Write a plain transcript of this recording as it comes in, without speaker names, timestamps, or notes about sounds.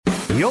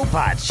Yo,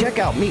 Pods, check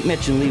out Meet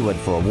Mitch and Leewood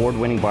for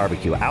award-winning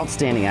barbecue,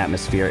 outstanding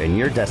atmosphere, and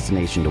your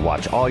destination to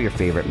watch all your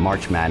favorite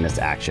March Madness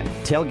action.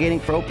 Tailgating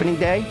for opening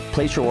day?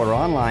 Place your order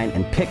online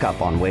and pick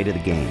up on way to the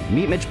game.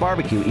 Meet Mitch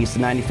Barbecue, east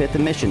of 95th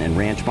and Mission and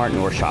Ranch Mart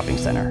North Shopping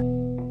Center.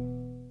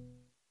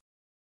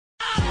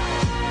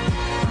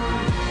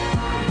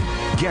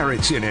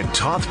 Garrettson and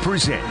Toth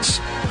presents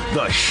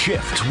The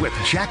Shift with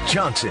Jack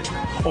Johnson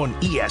on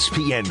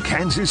ESPN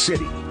Kansas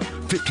City,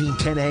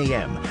 1510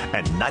 AM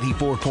and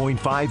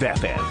 94.5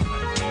 FM.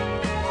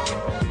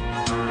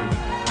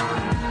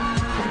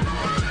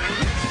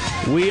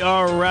 We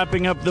are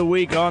wrapping up the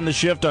week on The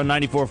Shift on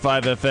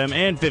 94.5 FM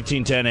and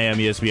 1510 AM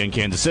ESPN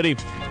Kansas City.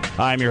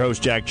 I'm your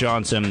host, Jack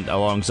Johnson,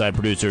 alongside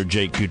producer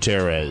Jake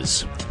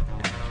Gutierrez.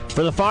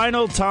 For the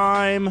final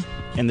time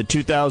in the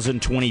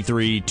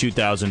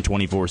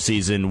 2023-2024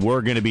 season,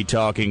 we're going to be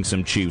talking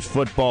some Chiefs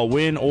football.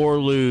 Win or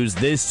lose,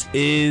 this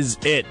is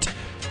it.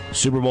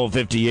 Super Bowl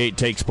 58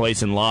 takes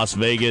place in Las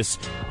Vegas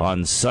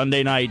on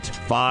Sunday night,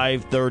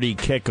 5:30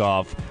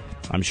 kickoff.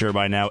 I'm sure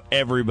by now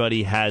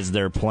everybody has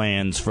their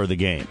plans for the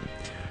game.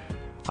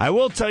 I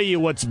will tell you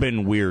what's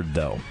been weird,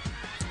 though,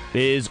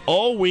 is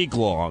all week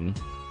long,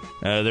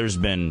 there's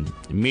been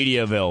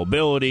media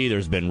availability,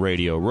 there's been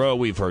Radio Row,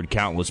 we've heard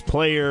countless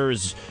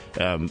players,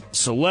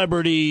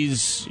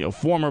 celebrities,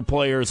 former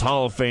players,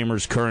 Hall of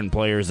Famers, current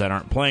players that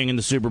aren't playing in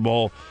the Super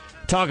Bowl,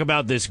 talk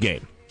about this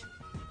game.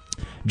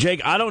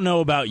 Jake, I don't know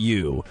about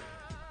you,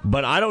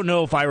 but I don't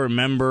know if I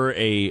remember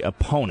a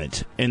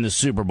opponent in the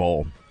Super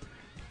Bowl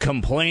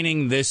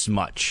complaining this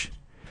much.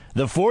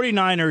 The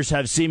 49ers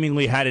have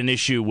seemingly had an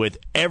issue with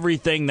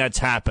everything that's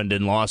happened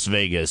in Las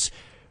Vegas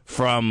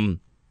from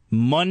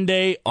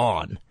Monday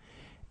on.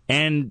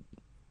 And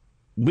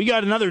we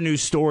got another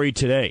news story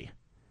today.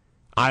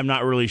 I'm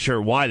not really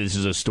sure why this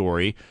is a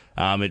story.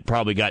 It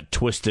probably got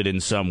twisted in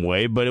some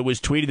way, but it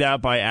was tweeted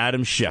out by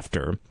Adam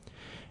Schefter.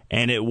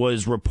 And it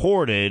was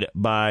reported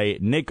by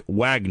Nick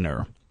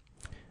Wagner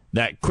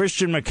that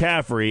Christian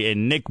McCaffrey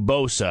and Nick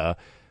Bosa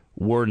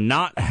were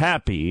not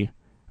happy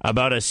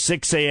about a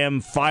 6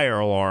 a.m. fire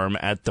alarm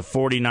at the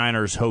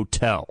 49ers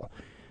hotel.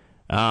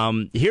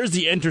 Here's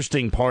the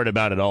interesting part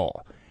about it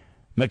all.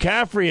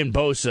 McCaffrey and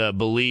Bosa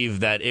believe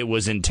that it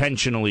was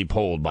intentionally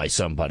pulled by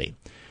somebody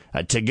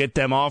to get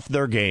them off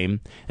their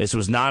game. This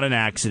was not an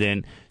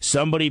accident.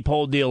 Somebody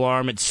pulled the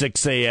alarm at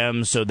 6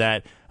 a.m. so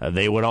that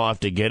they would all have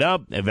to get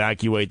up,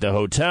 evacuate the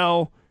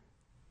hotel,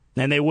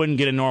 and they wouldn't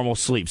get a normal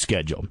sleep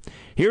schedule.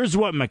 Here's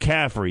what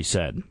McCaffrey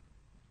said.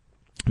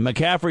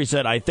 McCaffrey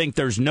said, I think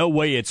there's no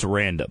way it's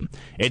random.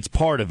 It's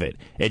part of it.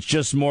 It's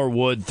just more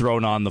wood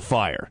thrown on the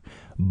fire.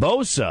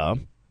 Bosa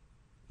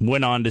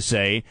went on to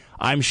say,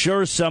 I'm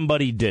sure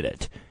somebody did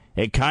it.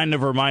 It kind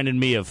of reminded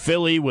me of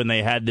Philly when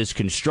they had this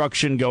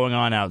construction going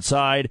on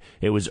outside.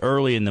 It was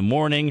early in the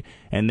morning,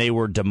 and they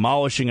were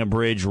demolishing a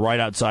bridge right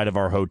outside of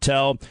our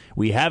hotel.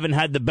 We haven't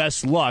had the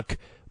best luck,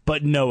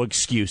 but no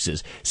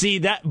excuses. See,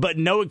 that but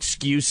no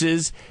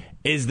excuses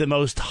is the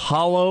most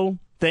hollow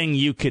thing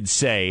you could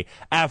say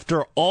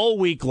after all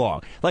week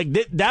long. Like,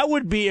 that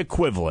would be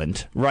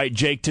equivalent, right,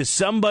 Jake, to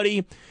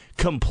somebody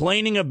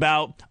complaining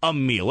about a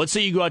meal. Let's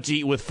say you go out to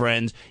eat with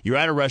friends, you're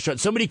at a restaurant,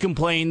 somebody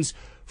complains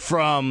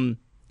from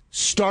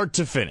start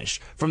to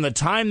finish, from the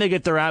time they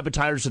get their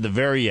appetizers to the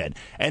very end.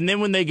 And then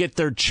when they get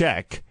their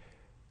check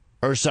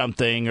or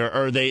something,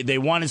 or they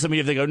wanted somebody,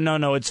 if they go,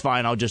 no, it's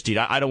fine, I'll just eat.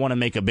 I don't want to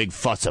make a big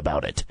fuss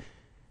about it.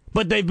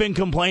 But they've been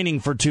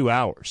complaining for 2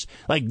 hours.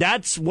 Like,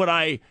 that's what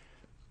I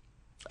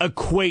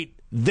equate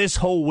this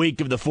whole week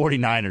of the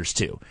 49ers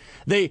to.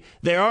 They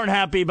aren't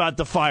happy about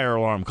the fire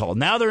alarm call.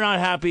 Now they're not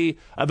happy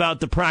about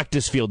the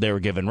practice field they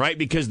were given, right?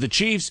 Because the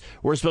Chiefs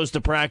were supposed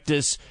to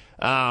practice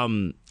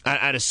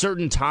at a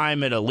certain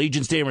time at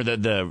Allegiant Stadium, or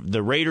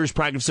the Raiders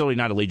practice facility,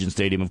 not Allegiant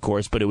Stadium, of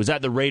course, but it was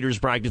at the Raiders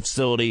practice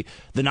facility.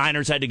 The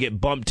Niners had to get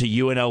bumped to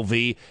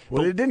UNLV.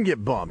 Well, they didn't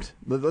get bumped.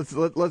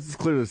 Let's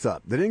clear this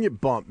up. They didn't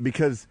get bumped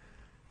because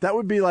that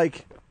would be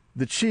like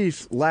the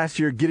Chiefs last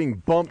year getting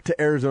bumped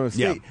to Arizona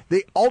State. Yeah.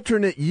 They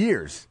alternate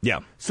years.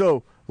 Yeah.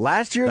 So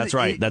last year, That's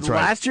right.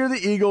 Last year the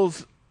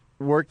Eagles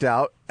worked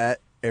out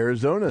at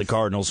Arizona, the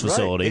Cardinals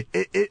facility.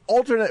 Right. It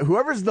alternate.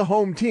 Whoever's the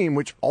home team,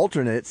 which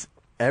alternates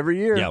every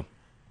year. Yeah.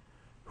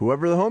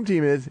 Whoever the home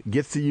team is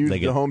gets to use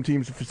the home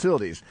team's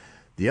facilities.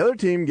 The other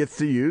team gets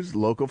to use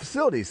local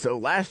facilities. So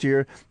last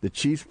year the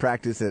Chiefs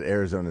practiced at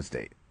Arizona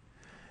State,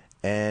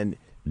 and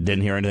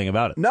didn't hear anything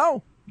about it.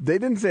 No. They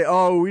didn't say,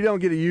 we don't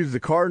get to use the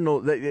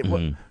Cardinal.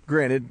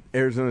 Granted,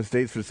 Arizona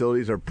State's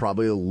facilities are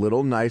probably a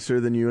little nicer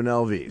than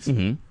UNLV's.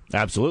 Mm-hmm.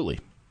 Absolutely.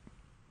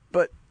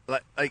 But,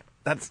 like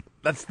that's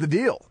the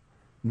deal.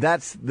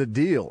 That's the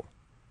deal.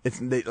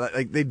 They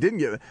didn't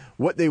get –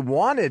 what they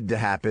wanted to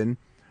happen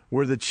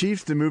were the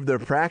Chiefs to move their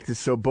practice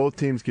so both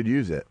teams could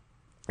use it.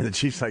 And the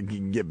Chiefs you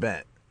can get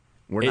bent.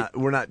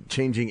 We're not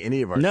changing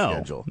any of our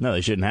schedule. No,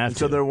 they shouldn't have to.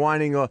 So they're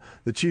whining,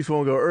 the Chiefs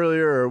won't go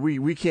earlier, or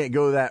we can't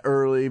go that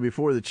early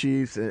before the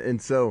Chiefs,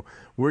 and so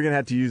we're going to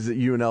have to use the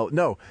UNL.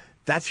 No,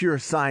 that's your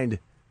assigned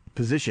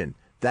position.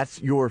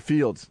 That's your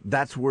fields.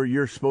 That's where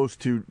you're supposed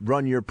to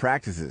run your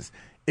practices.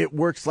 it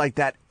works like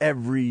that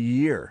every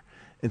year.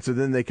 And so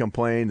then they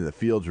complained the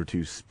fields were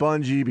too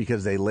spongy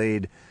because they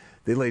laid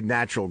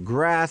natural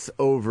grass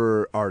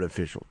over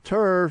artificial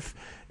turf,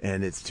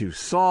 and it's too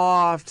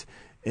soft,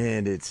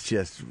 and it's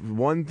just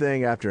one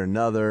thing after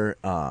another,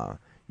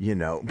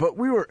 But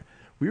we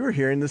were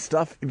hearing this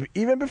stuff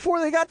even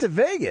before they got to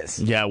Vegas.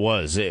 Yeah, it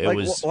was. It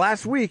was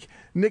last week.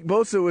 Nick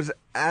Bosa was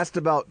asked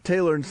about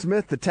Taylor and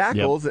Smith, the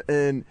tackles,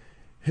 and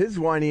his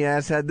whiny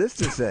ass had this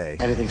to say.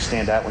 Anything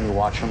stand out when you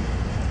watch them?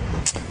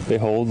 They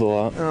hold a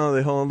lot. Oh,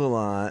 they hold a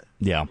lot.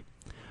 Yeah.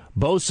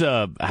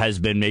 Bosa has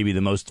been maybe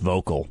the most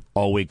vocal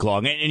all week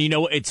long. And you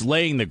know, it's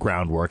laying the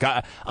groundwork.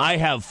 I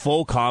have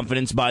full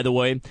confidence, by the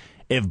way,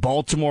 if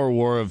Baltimore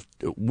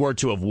were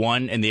to have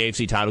won in the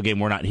AFC title game,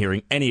 we're not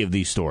hearing any of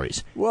these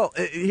stories. Well,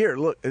 here,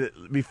 look,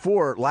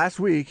 before last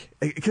week,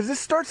 because this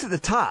starts at the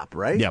top,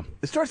 right? Yeah.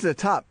 It starts at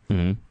the top.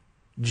 Mm-hmm.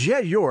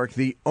 Jed York,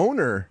 the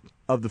owner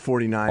of the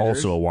 49ers.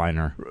 Also a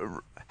whiner.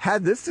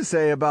 Had this to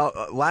say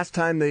about last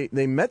time they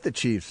met the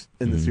Chiefs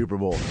in the Super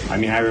Bowl. I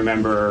mean, I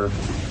remember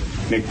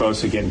Nick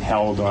Bosa getting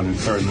held on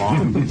 3rd and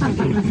long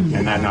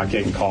and that not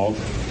getting called.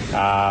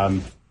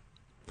 I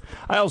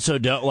also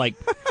don't like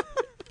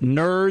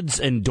nerds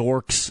and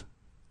dorks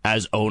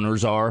as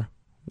owners are,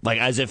 like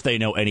as if they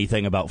know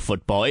anything about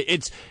football.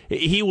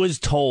 He was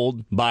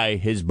told by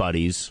his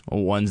buddies,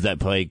 ones that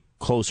play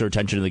closer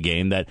attention to the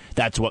game,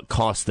 that's what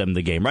cost them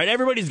the game, right?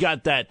 Everybody's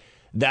got that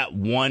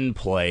one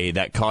play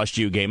that cost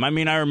you a game. I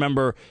mean, I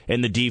remember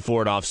in the D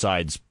Ford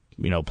offsides,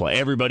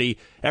 play.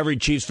 Every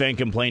Chiefs fan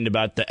complained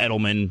about the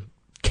Edelman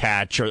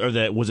catch,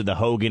 or was it the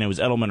Hogan? It was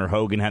Edelman or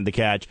Hogan had the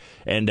catch,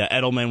 and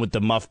Edelman with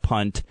the muff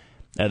punt,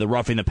 the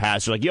roughing the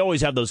passer. Like, you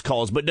always have those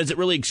calls, but does it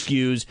really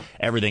excuse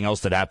everything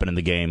else that happened in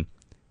the game?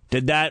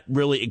 Did that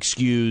really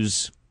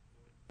excuse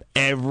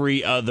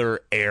every other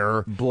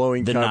error?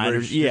 Blowing the coverage.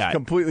 Niners, yeah, just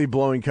completely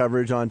blowing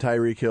coverage on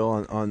Tyreek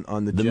Hill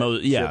on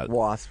the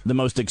Wasp. The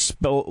most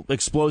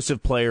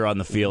explosive player on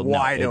the field,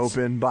 wide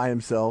open by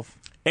himself.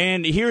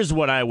 And here's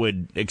what I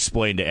would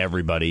explain to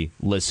everybody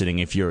listening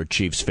if you're a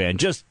Chiefs fan.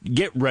 Just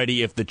get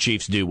ready if the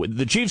Chiefs do win.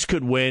 The Chiefs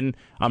could win.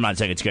 I'm not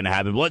saying it's going to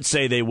happen, but let's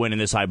say they win in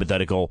this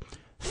hypothetical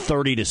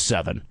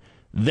 30-7.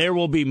 There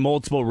will be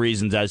multiple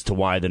reasons as to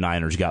why the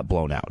Niners got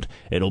blown out.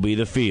 It'll be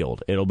the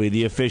field. It'll be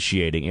the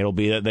officiating. It'll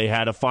be that they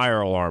had a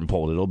fire alarm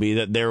pulled. It'll be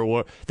that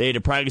they had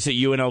to practice at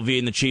UNLV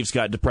and the Chiefs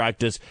got to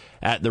practice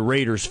at the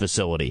Raiders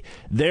facility.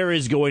 There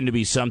is going to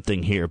be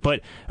something here.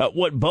 But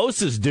what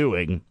Bosa's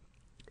doing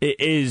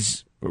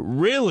is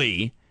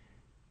really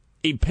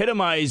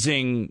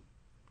epitomizing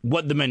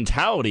what the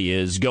mentality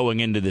is going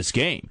into this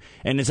game.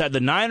 And it's that the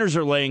Niners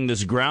are laying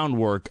this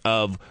groundwork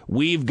of,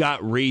 we've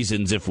got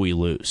reasons if we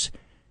lose.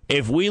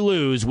 If we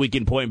lose, we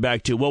can point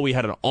back to, well, we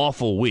had an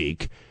awful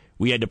week.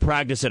 We had to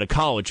practice at a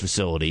college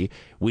facility.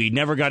 We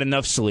never got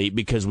enough sleep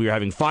because we were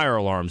having fire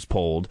alarms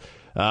pulled.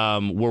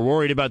 We're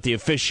worried about the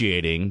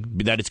officiating,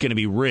 that it's going to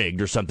be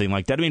rigged or something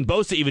like that. I mean,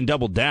 Bosa even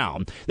doubled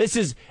down.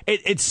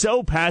 It's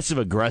so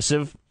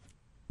passive-aggressive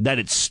that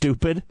it's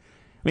stupid.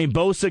 I mean,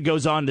 Bosa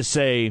goes on to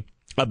say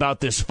about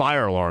this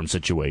fire alarm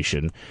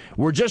situation,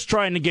 we're just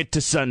trying to get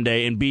to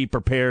Sunday and be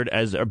prepared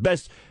as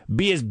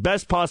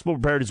best possible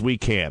prepared as we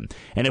can.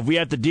 And if we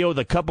have to deal with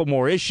a couple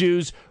more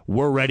issues,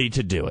 we're ready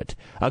to do it.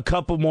 A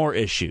couple more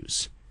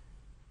issues.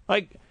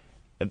 Like,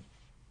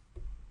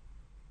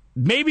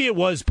 maybe it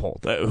was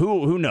pulled.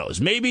 Who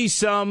knows? Maybe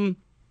some,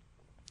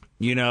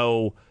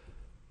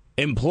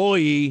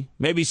 employee,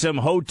 maybe some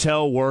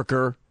hotel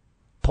worker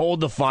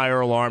pulled the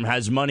fire alarm,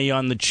 has money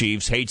on the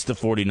Chiefs, hates the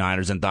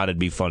 49ers, and thought it'd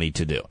be funny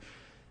to do.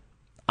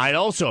 I'd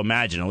also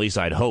imagine, at least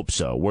I'd hope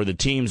so, where the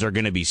teams are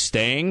going to be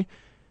staying,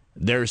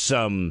 there's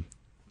some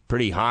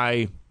pretty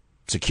high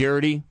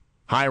security,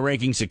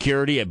 high-ranking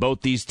security at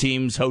both these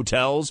teams'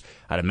 hotels.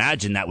 I'd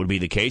imagine that would be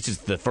the case. It's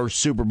the first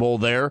Super Bowl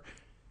there.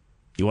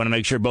 You want to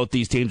make sure both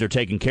these teams are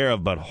taken care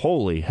of, but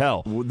holy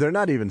hell. They're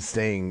not even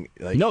staying.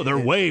 No, they're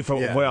way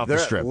off the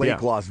Strip. They're at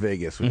Lake Las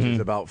Vegas, which is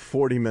about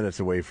 40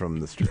 minutes away from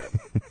the Strip.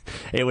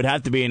 It would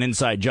have to be an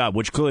inside job,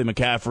 which clearly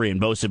McCaffrey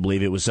and Bosa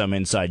believe it was some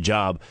inside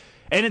job.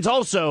 And it's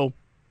also,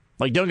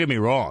 like, don't get me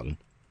wrong,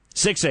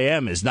 6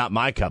 a.m. is not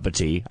my cup of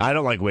tea. I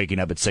don't like waking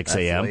up at 6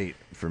 a.m. That's late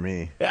for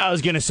me. I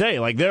was going to say,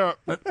 like,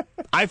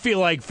 I feel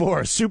like for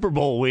a Super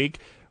Bowl week,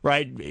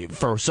 right,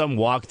 for some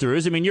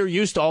walkthroughs, I mean, you're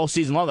used to all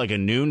season long, like a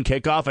noon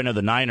kickoff. I know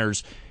the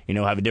Niners,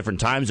 have a different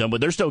time zone,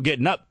 but they're still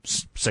getting up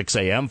 6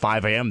 a.m.,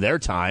 5 a.m. their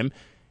time.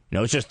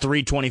 It's just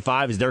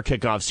 3:25 is their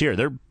kickoffs here.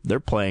 They're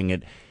playing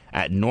it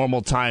at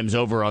normal times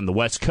over on the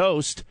West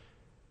Coast.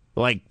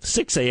 Like,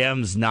 6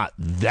 a.m.'s not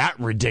that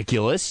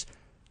ridiculous.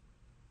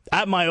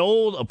 At my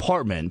old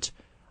apartment,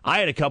 I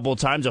had a couple of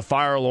times a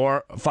fire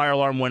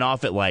alarm went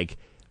off at like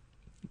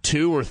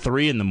 2 or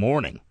 3 in the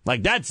morning.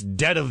 Like, that's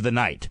dead of the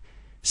night.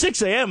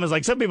 6 a.m. is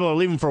like some people are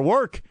leaving for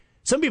work.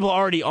 Some people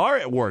already are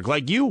at work,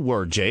 like you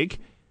were, Jake.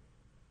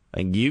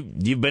 Like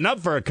you've been up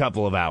for a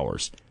couple of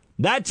hours.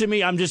 That to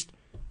me,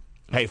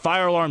 hey,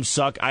 fire alarms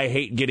suck. I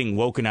hate getting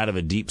woken out of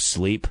a deep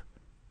sleep.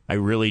 I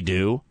really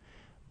do.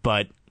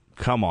 But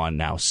come on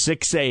now,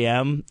 6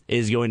 a.m.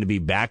 is going to be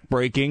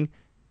backbreaking.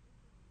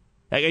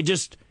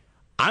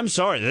 I'm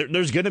sorry.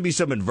 There's going to be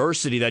some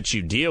adversity that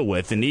you deal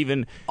with, and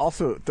even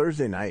also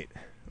Thursday night.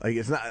 Like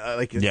it's not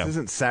like it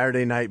isn't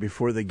Saturday night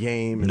before the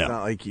game. It's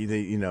not like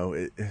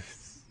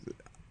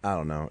I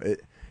don't know.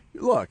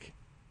 Look,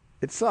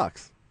 it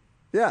sucks.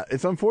 Yeah,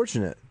 it's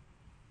unfortunate.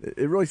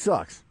 It really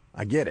sucks.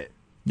 I get it.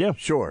 Yeah,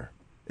 sure.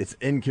 It's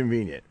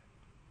inconvenient,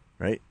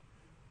 right?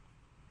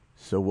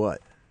 So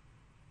what?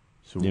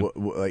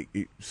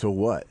 So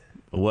what?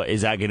 What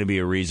is that going to be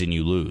a reason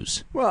you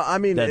lose? Well, I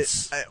mean,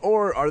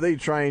 or are they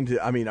trying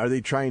to? I mean, are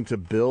they trying to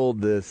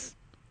build this?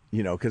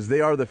 Because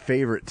they are the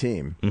favorite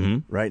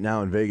team right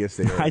now in Vegas.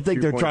 I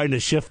think they're trying to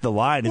shift the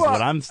line. Is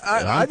what I'm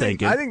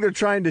thinking. I think they're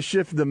trying to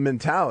shift the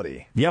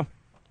mentality. Yeah,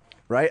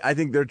 right. I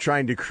think they're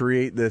trying to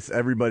create this.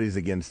 Everybody's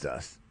against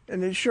us,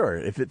 and then, sure,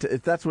 if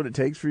that's what it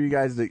takes for you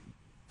guys to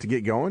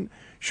get going,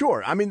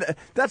 sure. I mean,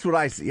 that's what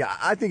I see.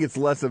 I think it's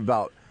less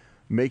about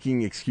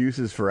making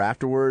excuses for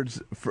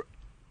afterwards,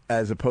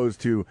 as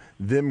opposed to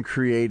them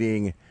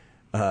creating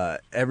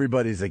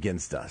everybody's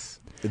against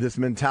us. This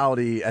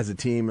mentality as a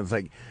team is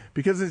like,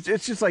 because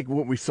it's just like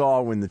what we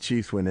saw when the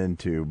Chiefs went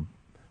into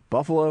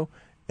Buffalo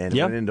and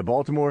went into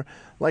Baltimore.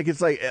 Like,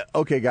 it's like,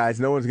 okay, guys,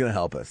 no one's going to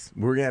help us.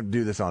 We're going to have to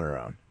do this on our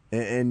own.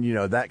 And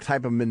that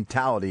type of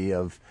mentality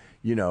of,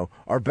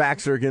 our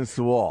backs are against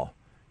the wall.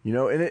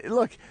 And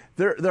look,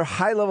 they're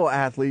high-level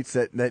athletes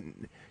that they're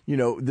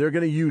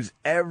going to use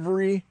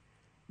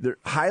they're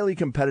highly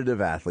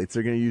competitive athletes.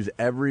 They're going to use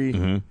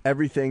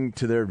everything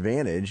to their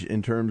advantage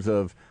in terms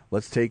of,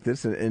 let's take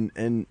this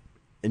and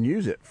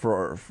use it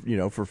for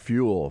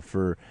fuel,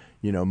 for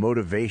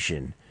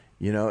motivation,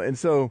 and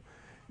so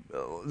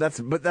that's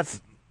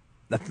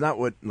not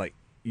what, like,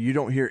 you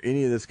don't hear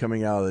any of this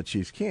coming out of the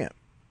Chiefs camp,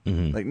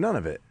 like none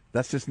of it.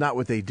 That's just not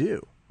what they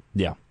do.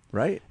 Yeah,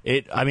 right.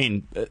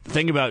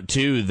 Think about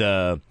too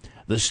the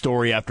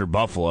story after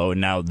Buffalo, and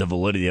now the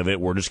validity of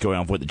it. We're just going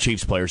off what the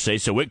Chiefs players say,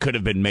 so it could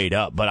have been made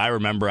up. But I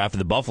remember after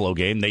the Buffalo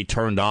game, they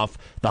turned off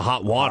the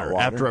hot water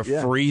after a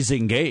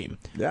freezing game.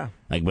 Yeah,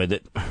 like with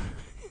it.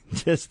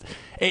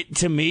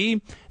 To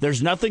me,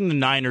 there's nothing the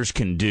Niners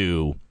can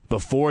do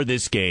before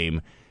this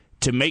game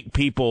to make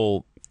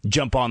people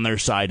jump on their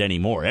side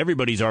anymore.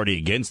 Everybody's already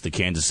against the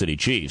Kansas City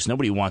Chiefs.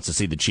 Nobody wants to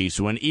see the Chiefs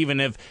win, even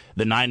if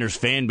the Niners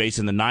fan base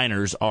and the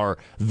Niners are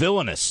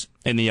villainous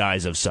in the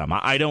eyes of some.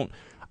 I don't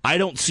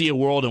see a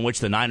world in which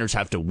the Niners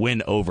have to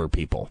win over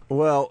people.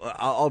 Well,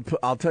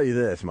 I'll tell you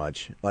this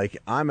much. Like,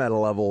 I'm at a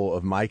level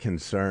of my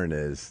concern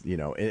is,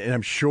 and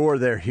I'm sure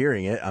they're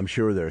hearing it. I'm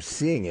sure they're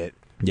seeing it.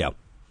 Yeah.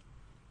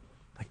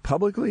 Like,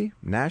 publicly,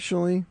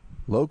 nationally,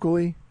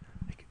 locally,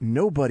 like,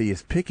 nobody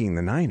is picking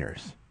the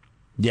Niners.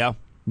 Yeah.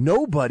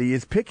 Nobody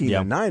is picking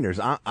the Niners.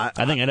 I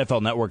think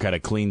NFL Network had a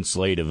clean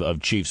slate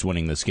of Chiefs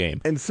winning this game.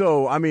 And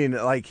so, I mean,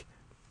 like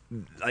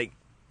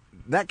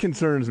that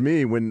concerns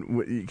me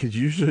because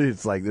usually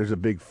it's like there's a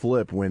big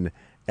flip when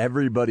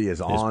everybody is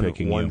on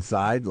one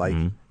side. Like,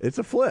 it's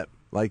a flip.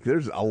 Like,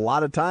 there's a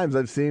lot of times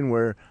I've seen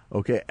where,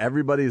 okay,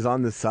 everybody's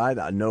on this side.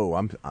 I know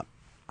I'm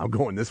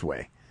going this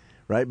way.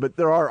 Right, but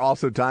there are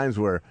also times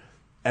where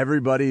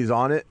everybody's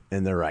on it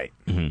and they're right,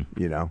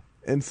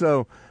 and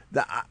so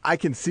I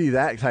can see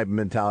that type of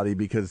mentality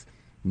because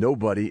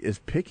nobody is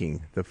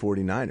picking the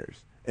 49ers,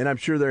 and I'm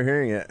sure they're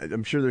hearing it.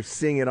 I'm sure they're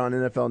seeing it on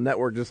NFL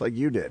Network just like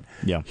you did.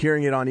 Yeah,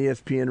 hearing it on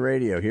ESPN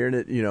Radio, hearing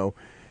it,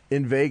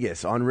 in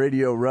Vegas on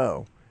Radio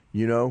Row.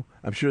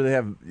 I'm sure they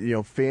have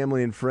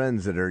family and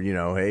friends that are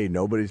hey,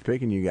 nobody's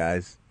picking you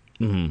guys,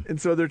 and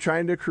so they're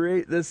trying to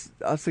create this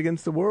us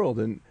against the world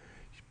and.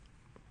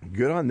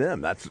 Good on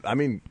them. That's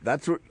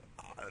what,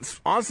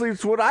 honestly,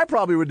 it's what I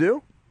probably would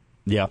do.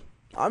 Yeah.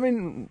 I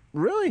mean,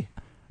 really.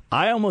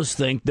 I almost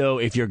think, though,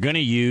 if you're going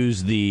to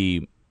use are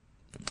you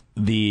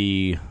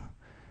going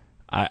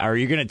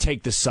to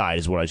take the side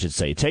is what I should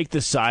say. Take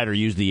the side or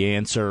use the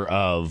answer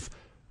of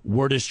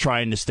we're just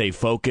trying to stay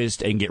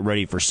focused and get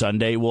ready for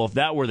Sunday. Well, if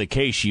that were the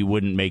case, you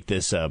wouldn't make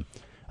this a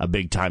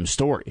big-time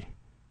story.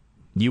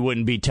 You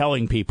wouldn't be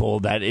telling people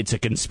that it's a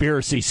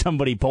conspiracy,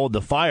 somebody pulled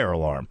the fire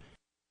alarm.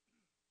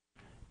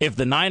 If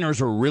the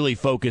Niners were really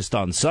focused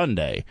on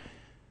Sunday,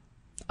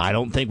 I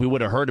don't think we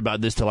would have heard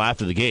about this till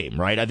after the game,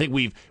 right? I think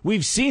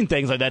we've seen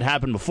things like that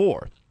happen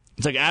before.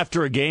 It's like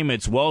after a game,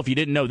 it's, well, if you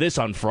didn't know this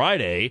on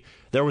Friday,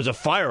 there was a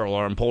fire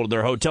alarm pulled at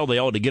their hotel. They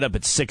all had to get up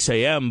at 6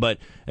 a.m., but,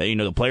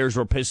 the players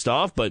were pissed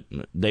off, but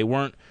they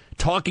weren't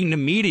talking to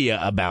media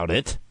about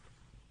it,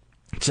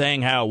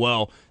 saying how,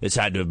 well, this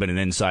had to have been an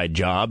inside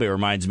job. It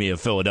reminds me of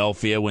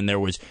Philadelphia when there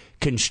was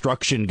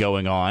construction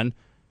going on.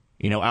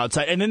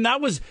 Outside. And then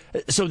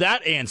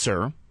that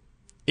answer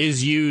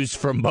is used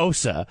from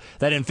Bosa,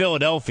 that in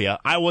Philadelphia,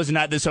 I wasn't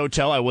at this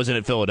hotel, I wasn't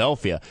at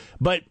Philadelphia.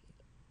 But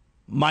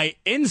my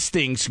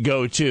instincts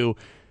go to,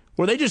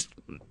 were they just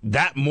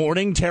that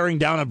morning tearing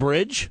down a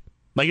bridge?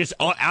 Like, just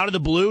out of the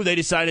blue, they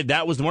decided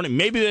that was the morning?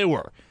 Maybe they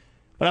were.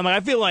 But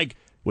I feel like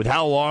with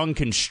how long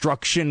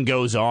construction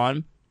goes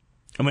on,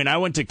 I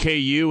went to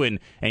KU and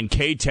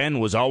K-10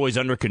 was always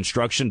under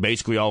construction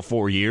basically all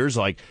 4 years.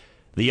 Like,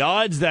 the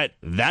odds that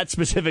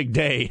specific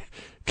day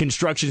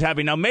construction's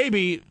happening. Now,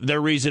 maybe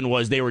their reason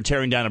was they were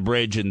tearing down a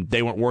bridge and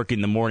they weren't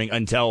working the morning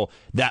until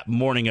that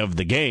morning of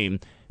the game.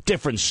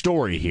 Different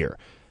story here.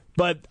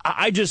 But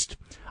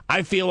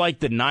I feel like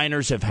the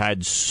Niners have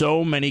had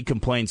so many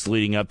complaints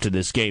leading up to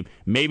this game.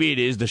 Maybe it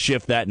is to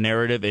shift that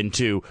narrative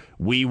into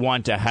we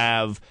want to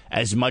have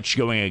as much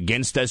going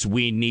against us.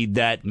 We need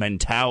that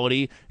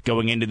mentality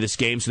going into this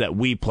game so that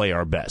we play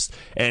our best.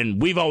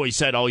 And we've always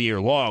said all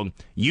year long,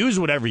 use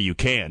whatever you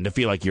can to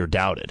feel like you're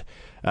doubted.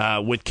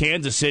 With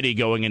Kansas City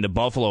going into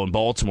Buffalo and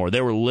Baltimore,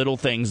 there were little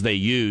things they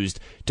used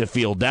to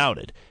feel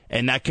doubted.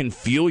 And that can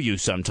fuel you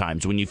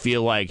sometimes when you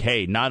feel like,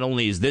 hey, not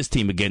only is this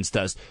team against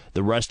us,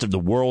 the rest of the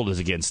world is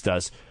against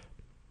us.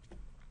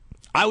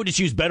 I would just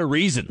use better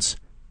reasons.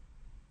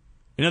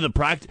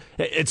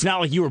 It's not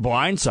like you were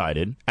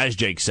blindsided, as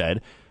Jake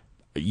said.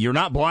 You're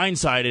not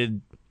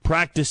blindsided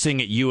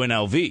practicing at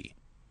UNLV.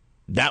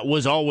 That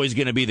was always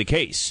going to be the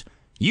case.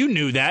 You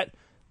knew that.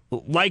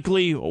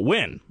 Likely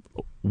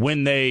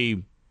when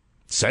they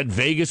said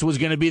Vegas was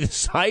going to be the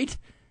site,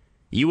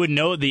 you would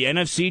know the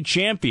NFC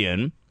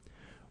champion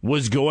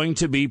was going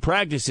to be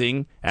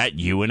practicing at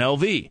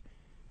UNLV.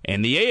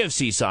 And the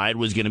AFC side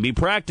was going to be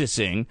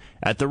practicing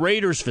at the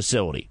Raiders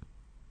facility.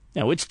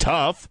 Now, it's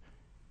tough.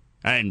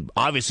 And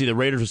obviously the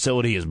Raiders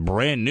facility is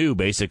brand new,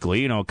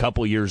 basically, a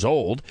couple years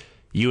old.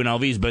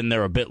 UNLV's been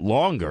there a bit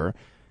longer.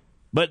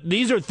 But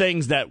these are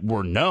things that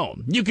were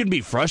known. You can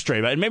be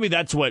frustrated about it. And maybe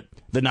that's what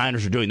the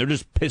Niners are doing. They're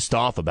just pissed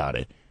off about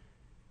it.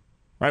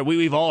 Right?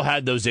 We've all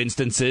had those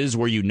instances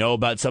where you know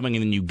about something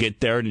and then you get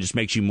there and it just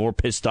makes you more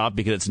pissed off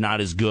because it's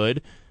not as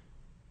good.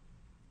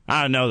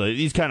 I don't know.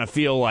 These kind of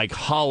feel like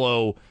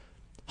hollow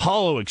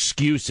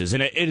excuses.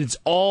 And it's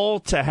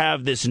all to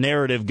have this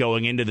narrative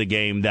going into the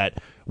game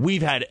that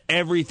we've had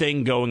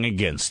everything going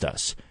against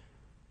us.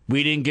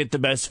 We didn't get the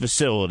best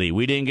facility.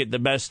 We didn't get the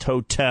best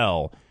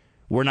hotel.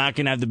 We're not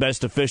going to have the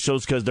best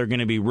officials because they're going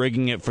to be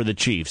rigging it for the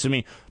Chiefs. I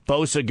mean,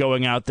 Bosa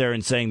going out there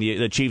and saying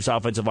the Chiefs'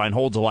 offensive line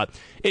holds a lot.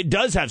 It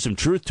does have some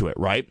truth to it,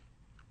 right?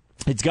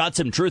 It's got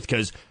some truth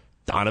because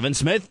Donovan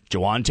Smith,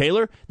 Jawan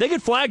Taylor, they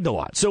get flagged a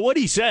lot. So what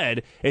he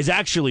said is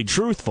actually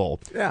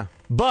truthful. Yeah.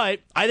 But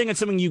I think it's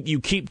something you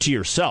keep to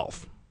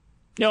yourself.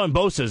 And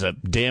Bosa's a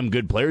damn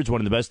good player. He's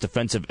one of the best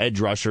defensive edge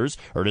rushers,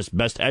 or just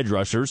best edge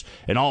rushers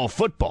in all of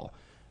football.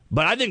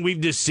 But I think we've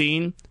just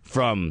seen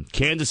from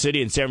Kansas City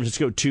and San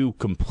Francisco two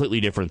completely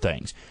different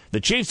things.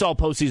 The Chiefs all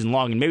postseason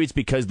long, and maybe it's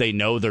because they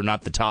know they're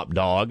not the top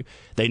dog.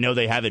 They know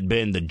they haven't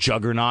been the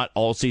juggernaut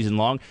all season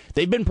long.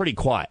 They've been pretty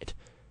quiet.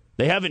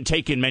 They haven't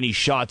taken many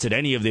shots at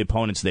any of the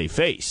opponents they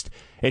faced.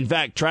 In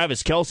fact,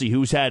 Travis Kelce,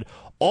 who's had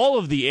all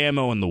of the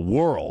ammo in the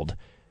world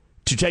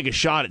to take a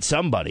shot at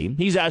somebody,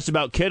 he's asked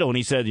about Kittle, and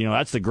he said,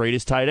 that's the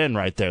greatest tight end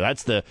right there.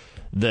 That's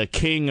the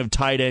king of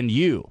tight end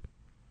U.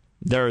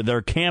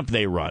 Their camp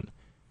they run.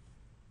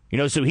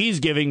 So he's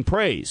giving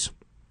praise.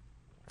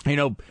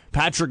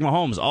 Patrick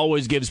Mahomes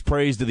always gives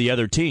praise to the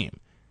other team.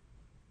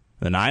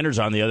 The Niners,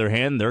 on the other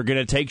hand, they're going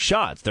to take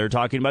shots. They're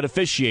talking about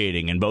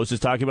officiating, and Bosa's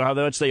talking about how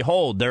much they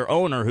hold. Their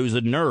owner, who's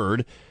a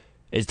nerd,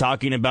 is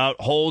talking about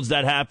holds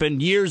that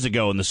happened years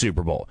ago in the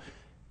Super Bowl,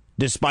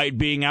 despite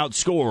being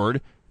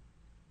outscored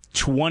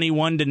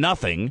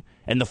 21-0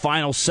 in the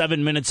final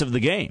 7 minutes of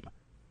the game.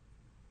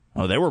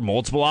 Oh, there were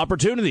multiple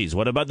opportunities.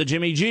 What about the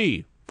Jimmy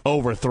G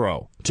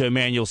overthrow to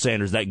Emmanuel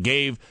Sanders that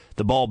gave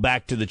the ball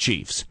back to the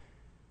Chiefs?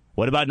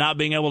 What about not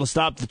being able to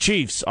stop the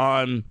Chiefs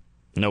on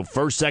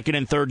first, second,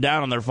 and third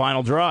down on their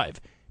final drive?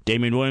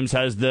 Damian Williams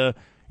has the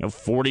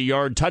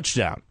 40-yard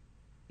touchdown.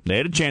 They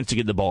had a chance to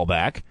get the ball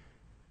back.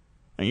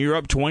 And you're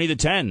up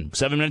 20-10,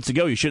 7 minutes to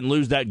go. You shouldn't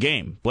lose that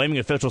game. Blaming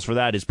officials for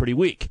that is pretty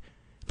weak.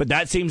 But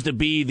that seems to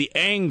be the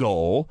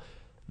angle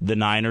the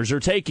Niners are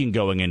taking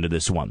going into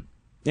this one.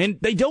 And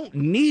they don't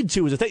need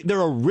to. They're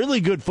a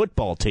really good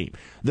football team.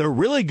 They're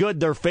really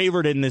good. They're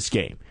favored in this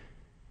game.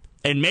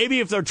 And maybe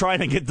if they're trying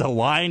to get the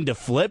line to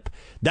flip,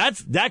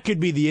 that could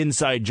be the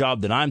inside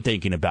job that I'm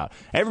thinking about.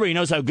 Everybody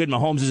knows how good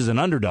Mahomes is as an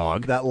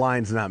underdog. That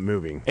line's not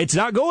moving. It's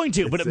not going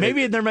to. But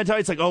maybe in their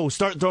mentality, it's like,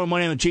 start throwing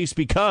money on the Chiefs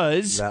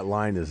because that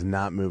line is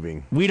not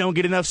moving. We don't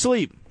get enough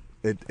sleep.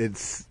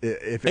 It's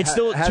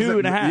still at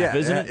 2.5,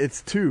 isn't it?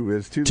 It's 2.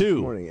 It's 2 this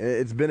morning.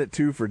 It's been at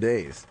 2 for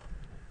days.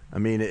 I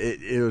mean,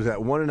 it was at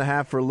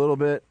 1.5 for a little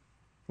bit,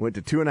 went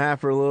to 2.5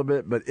 for a little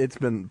bit, but it's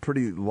been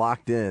pretty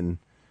locked in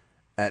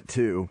at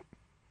 2.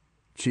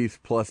 Chiefs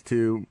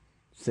 +2,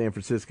 San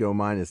Francisco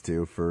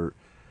 -2 for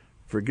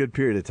a good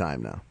period of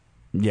time now.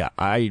 Yeah,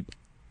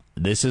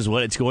 this is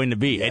what it's going to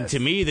be. Yes. And to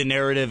me, the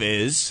narrative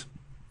is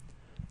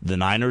the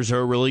Niners are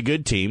a really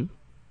good team.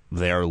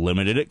 They are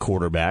limited at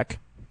quarterback.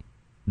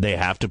 They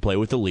have to play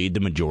with the lead the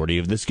majority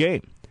of this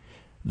game.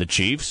 The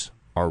Chiefs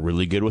are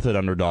really good with an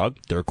underdog.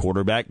 Their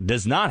quarterback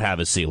does not have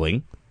a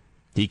ceiling.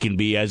 He can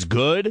be as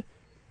good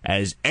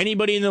as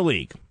anybody in the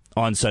league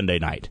on Sunday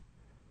night.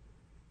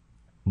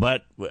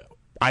 But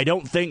I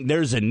don't think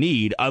there's a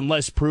need,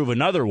 unless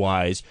proven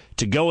otherwise,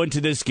 to go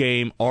into this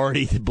game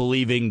already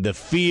believing the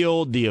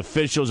field, the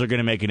officials are going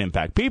to make an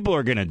impact. People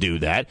are going to do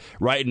that,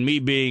 right? And me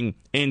being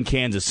in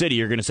Kansas City,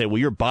 you're going to say, well,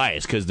 you're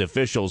biased because the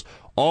officials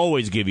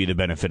always give you the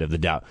benefit of the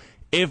doubt.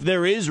 If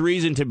there is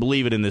reason to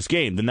believe it in this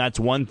game, then that's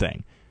one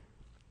thing.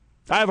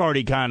 I've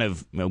already kind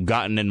of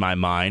gotten in my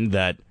mind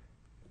that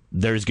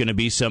there's going to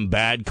be some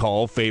bad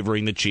call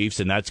favoring the Chiefs,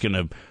 and that's going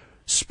to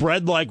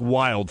spread like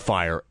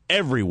wildfire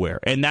everywhere,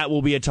 and that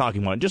will be a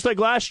talking point, just like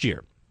last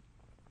year.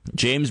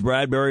 James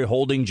Bradbury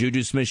holding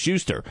Juju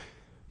Smith-Schuster.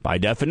 By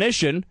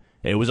definition,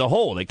 it was a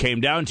hold. It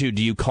came down to,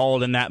 do you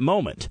call it in that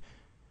moment?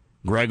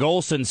 Greg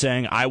Olsen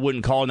saying, I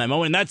wouldn't call it in that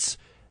moment, and that's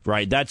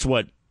right. That's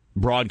what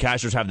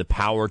broadcasters have the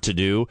power to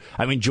do.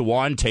 I mean,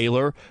 Jawan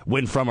Taylor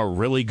went from a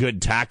really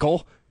good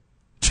tackle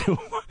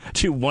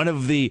to one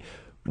of the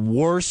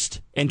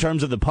worst in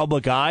terms of the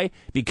public eye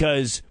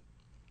because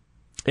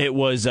it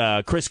was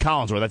Chris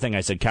Collinsworth. I think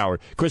I said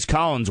coward. Chris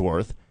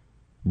Collinsworth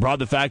brought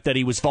the fact that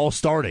he was false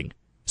starting,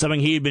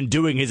 something he had been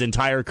doing his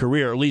entire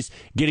career, or at least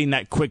getting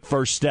that quick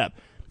first step.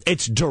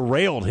 It's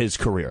derailed his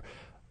career.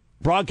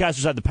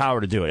 Broadcasters have the power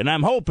to do it. And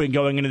I'm hoping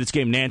going into this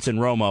game, Nance and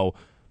Romo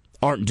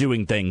aren't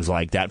doing things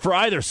like that for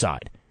either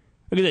side.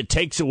 Because it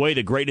takes away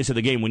the greatness of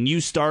the game. When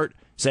you start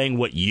saying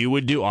what you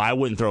would do, I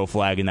wouldn't throw a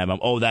flag in that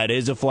moment. Oh, that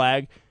is a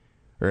flag?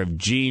 Or if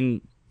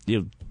Gene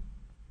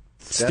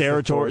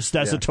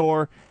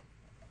Steratore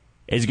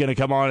is going to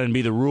come on and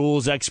be the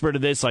rules expert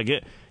of this,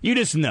 you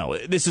just know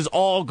this is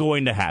all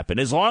going to happen.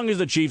 As long as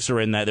the Chiefs are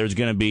in that, there's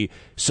going to be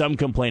some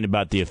complaint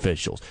about the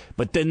officials.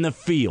 But then the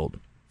field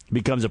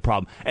becomes a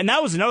problem. And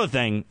that was another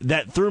thing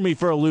that threw me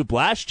for a loop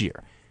last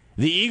year.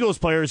 The Eagles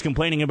players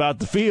complaining about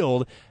the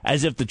field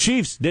as if the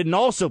Chiefs didn't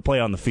also play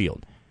on the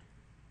field.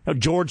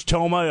 George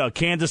Toma, a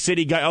Kansas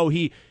City guy,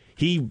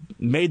 he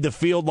made the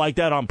field like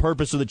that on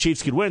purpose so the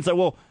Chiefs could win. It's like,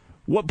 well,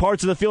 what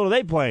parts of the field are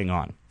they playing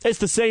on? It's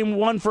the same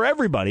one for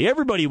everybody.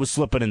 Everybody was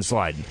slipping and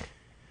sliding.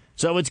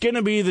 So it's going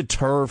to be the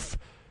turf.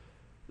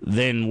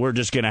 Then we're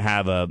just going to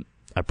have a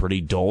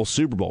pretty dull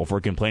Super Bowl if we're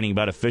complaining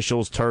about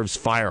officials, turfs,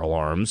 fire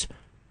alarms,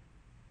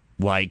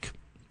 like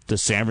the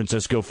San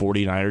Francisco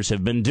 49ers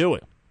have been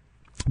doing.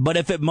 But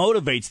if it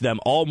motivates them,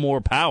 all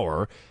more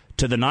power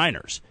to the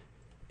Niners.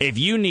 If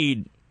you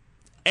need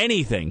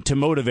anything to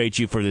motivate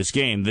you for this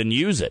game, then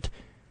use it.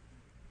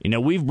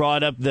 We've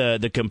brought up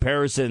the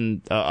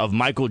comparison of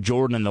Michael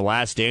Jordan in The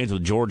Last Dance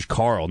with George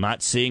Karl,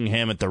 not seeing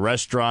him at the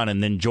restaurant,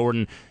 and then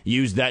Jordan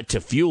used that to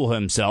fuel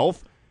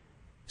himself,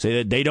 say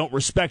that they don't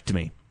respect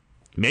me.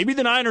 Maybe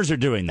the Niners are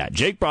doing that.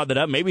 Jake brought that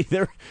up. Maybe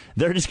they're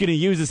just going to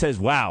use this as,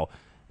 wow,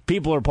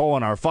 people are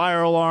pulling our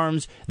fire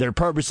alarms. They're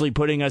purposely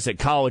putting us at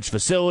college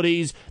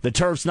facilities. The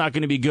turf's not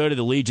going to be good at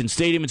the Legion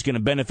Stadium. It's going to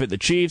benefit the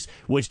Chiefs,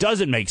 which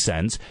doesn't make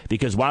sense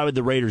because why would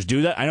the Raiders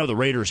do that? I know the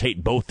Raiders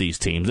hate both these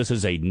teams. This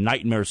is a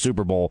nightmare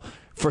Super Bowl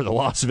for the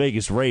Las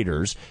Vegas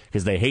Raiders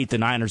because they hate the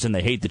Niners and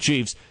they hate the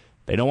Chiefs.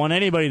 They don't want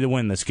anybody to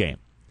win this game.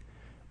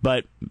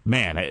 But,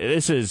 man,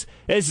 this is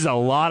a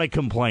lot of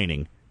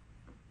complaining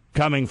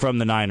coming from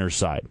the Niners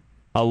side.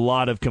 A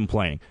lot of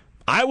complaining.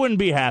 I wouldn't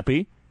be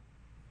happy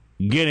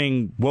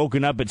getting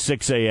woken up at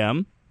 6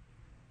 a.m.,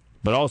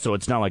 but also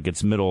it's not like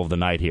it's middle of the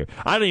night here.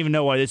 I don't even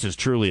know why this is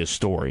truly a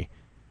story.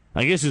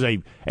 I guess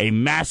it's a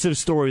massive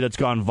story that's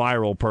gone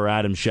viral per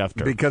Adam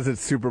Schefter. Because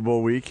it's Super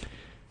Bowl week.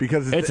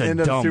 Because it's the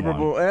end of the Super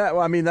Bowl. Yeah,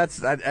 well, I mean,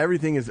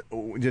 everything is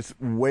just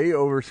way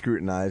over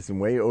scrutinized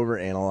and way over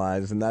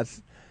analyzed, and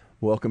that's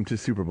welcome to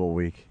Super Bowl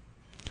week.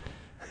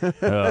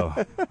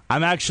 I'm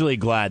actually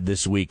glad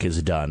this week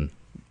is done.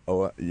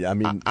 Yeah, I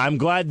mean, I'm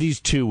glad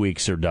these 2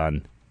 weeks are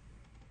done.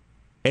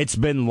 It's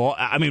been long.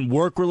 I mean,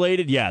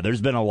 work-related, yeah,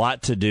 there's been a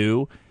lot to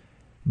do.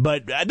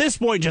 But at this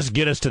point, just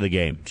get us to the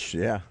game.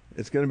 Yeah,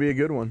 it's going to be a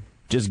good one.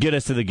 Just get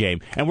us to the game.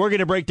 And we're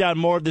going to break down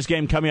more of this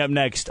game coming up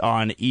next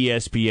on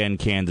ESPN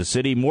Kansas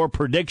City. More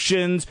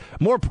predictions,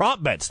 more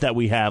prop bets that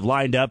we have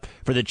lined up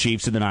for the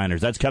Chiefs and the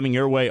Niners. That's coming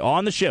your way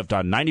on the shift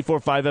on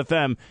 94.5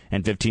 FM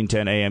and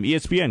 1510 AM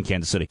ESPN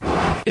Kansas City.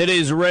 It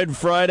is Red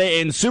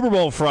Friday and Super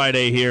Bowl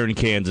Friday here in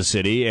Kansas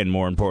City, and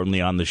more importantly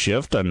on the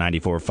shift on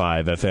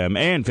 94.5 FM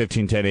and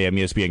 1510 AM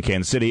ESPN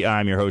Kansas City.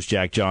 I'm your host,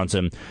 Jack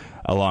Johnson,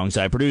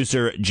 alongside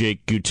producer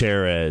Jake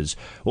Gutierrez.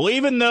 Well,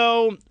 even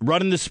though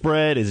running the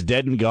spread is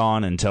dead and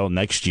gone until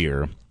next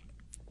year,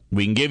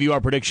 we can give you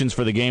our predictions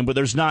for the game, but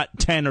there's not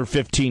 10 or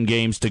 15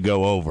 games to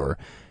go over.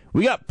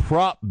 We got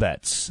prop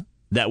bets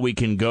that we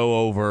can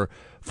go over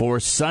for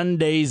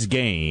Sunday's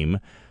game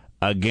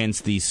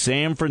against the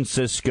San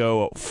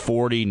Francisco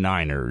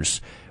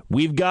 49ers.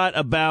 We've got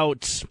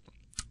about,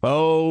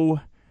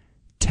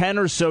 10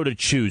 or so to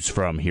choose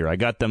from here. I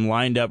got them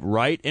lined up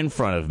right in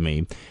front of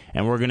me,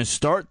 and we're going to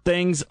start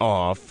things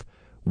off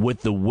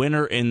with the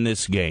winner in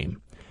this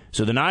game.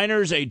 So the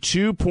Niners, a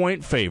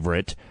 2-point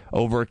favorite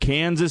over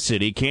Kansas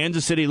City.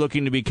 Kansas City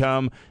looking to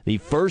become the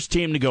first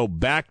team to go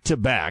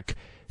back-to-back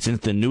since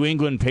the New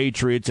England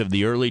Patriots of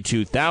the early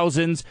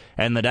 2000s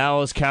and the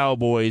Dallas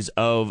Cowboys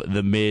of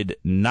the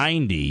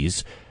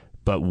mid-90s.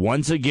 But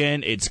once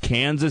again, it's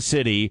Kansas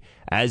City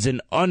as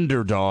an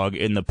underdog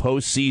in the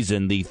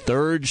postseason, the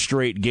third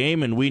straight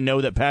game, and we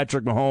know that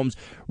Patrick Mahomes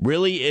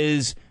really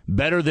is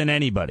better than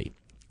anybody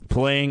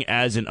playing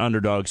as an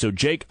underdog. So,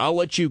 Jake, I'll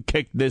let you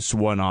kick this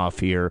one off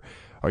here.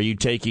 Are you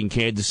taking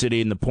Kansas City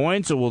in the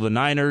points, or will the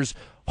Niners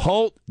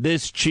halt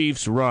this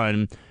Chiefs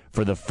run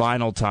for the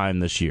final time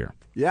this year?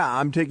 Yeah,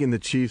 I'm taking the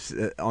Chiefs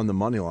on the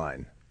money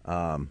line.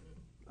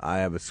 I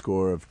have a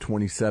score of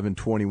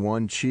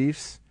 27-21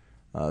 Chiefs,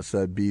 so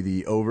that'd be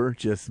the over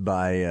just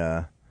by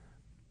a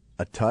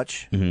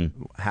touch,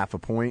 half a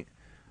point.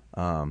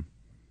 I'm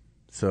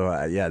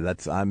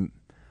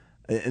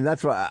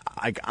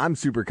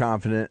super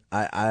confident.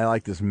 I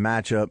like this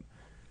matchup,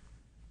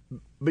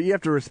 but you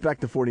have to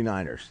respect the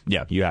 49ers.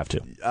 Yeah, you have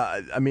to.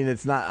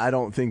 It's not. I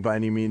don't think by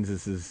any means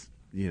this is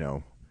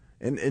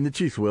and the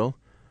Chiefs will,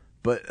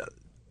 but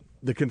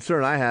the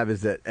concern I have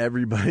is that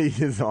everybody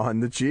is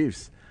on the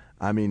Chiefs.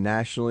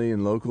 Nationally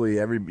and locally,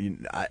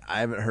 I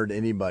haven't heard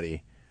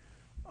anybody.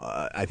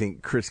 I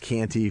think Chris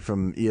Canty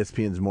from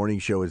ESPN's morning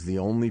show is the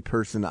only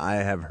person I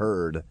have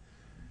heard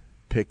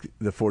pick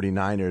the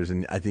 49ers,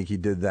 and I think he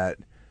did that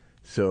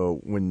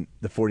so when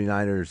the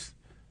 49ers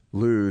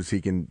lose,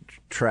 he can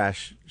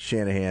trash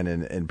Shanahan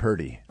and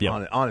Purdy.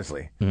 Yep.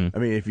 Honestly.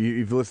 Mm-hmm. If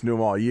you've listened to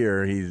him all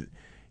year,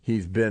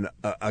 he's been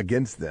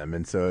against them,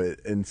 and so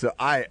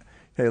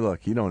hey,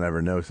 look, you don't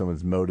ever know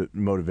someone's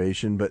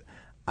motivation, but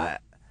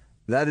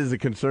that is a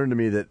concern to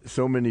me that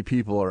so many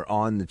people are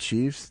on the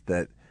Chiefs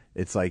that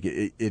it's like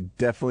it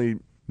definitely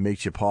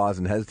makes you pause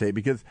and hesitate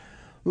because,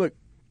 look,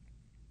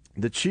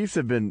 the Chiefs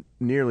have been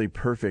nearly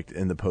perfect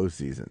in the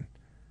postseason,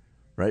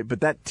 right? But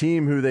that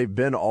team who they've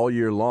been all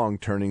year long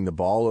turning the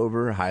ball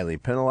over, highly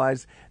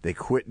penalized, they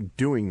quit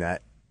doing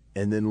that,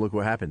 and then look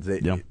what happens.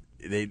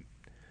 They've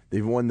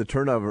won the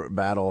turnover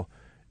battle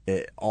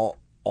all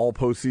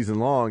postseason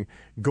long.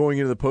 Going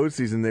into the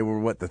postseason, they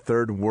were, the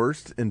third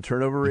worst in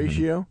turnover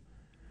ratio?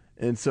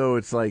 And so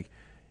it's like,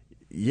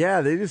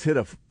 yeah, they just hit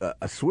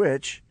a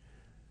switch.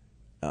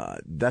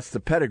 That's the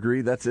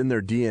pedigree. That's in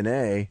their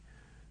DNA.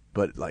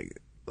 But, like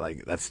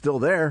that's still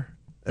there.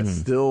 That's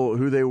still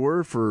who they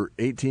were for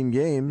 18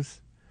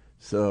 games.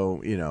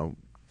 So,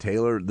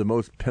 Taylor, the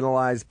most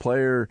penalized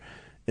player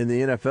in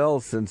the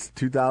NFL since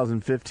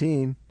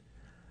 2015.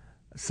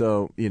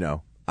 So,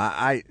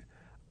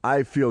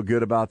 I feel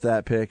good about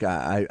that pick.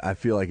 I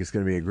feel like it's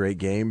going to be a great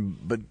game.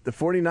 But the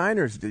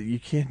 49ers, you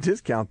can't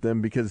discount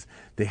them because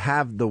they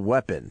have the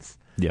weapons.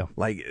 Yeah.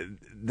 Like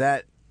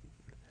that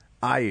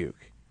Ayuk,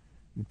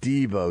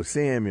 Debo,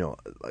 Samuel,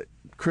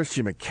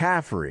 Christian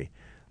McCaffrey,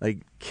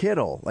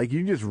 Kittle. You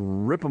can just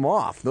rip them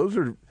off. Those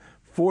are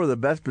four of the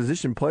best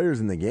position players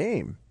in the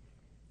game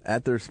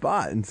at their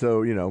spot. And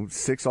so,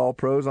 6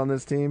 All-Pros on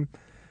this team.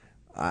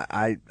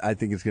 I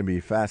think it's going to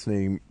be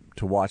fascinating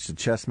to watch the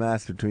chess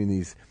match between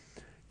these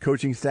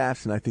coaching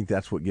staffs, and I think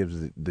that's what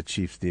gives the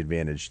Chiefs the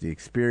advantage, the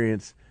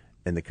experience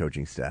and the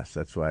coaching staffs.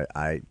 That's why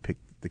I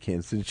picked the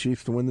Kansas City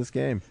Chiefs to win this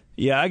game.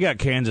 Yeah, I got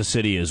Kansas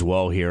City as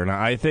well here, and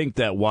I think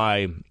that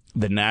why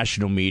the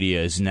national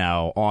media is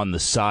now on the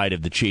side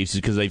of the Chiefs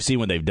is because they've seen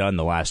what they've done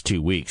the last 2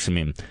 weeks.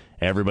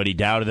 Everybody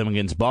doubted them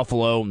against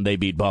Buffalo, and they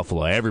beat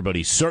Buffalo.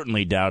 Everybody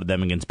certainly doubted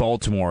them against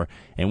Baltimore,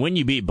 and when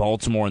you beat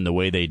Baltimore in the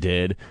way they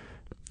did,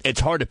 it's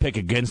hard to pick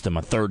against them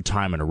a third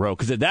time in a row,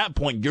 because at that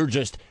point, you're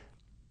just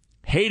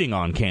hating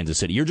on Kansas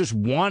City. You're just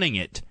wanting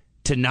it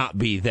to not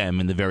be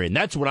them in the very end.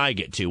 That's what I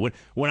get to.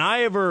 When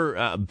I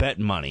ever bet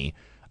money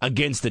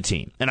against the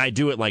team, and I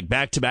do it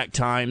back-to-back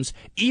times,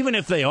 even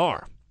if they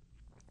are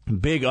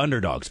big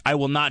underdogs, I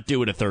will not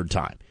do it a third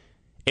time.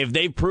 If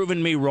they've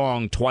proven me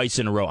wrong twice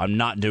in a row, I'm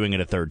not doing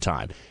it a third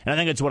time. And I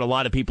think it's what a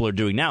lot of people are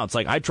doing now. It's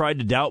like I tried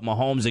to doubt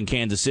Mahomes in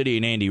Kansas City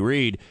and Andy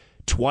Reid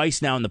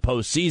twice now in the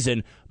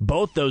postseason,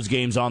 both those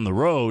games on the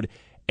road,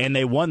 and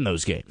they won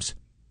those games.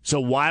 So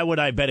why would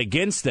I bet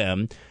against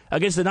them,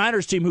 against the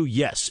Niners team who,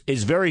 yes,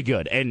 is very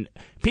good? And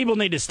people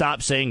need to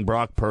stop saying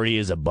Brock Purdy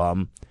is a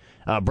bum.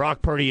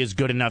 Brock Purdy is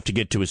good enough to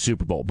get to a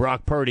Super Bowl.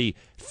 Brock Purdy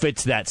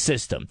fits that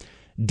system.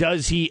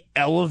 Does he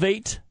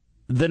elevate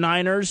the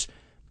Niners?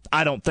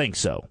 I don't think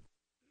so.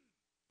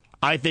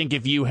 I think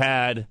if you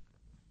had,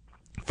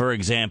 for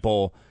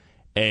example,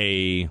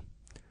 trying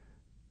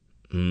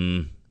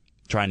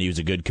to use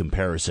a good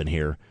comparison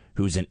here,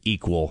 who's an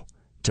equal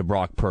to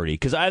Brock Purdy,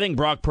 because I think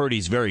Brock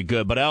Purdy's very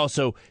good, but I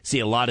also see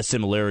a lot of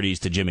similarities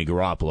to Jimmy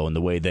Garoppolo in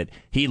the way that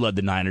he led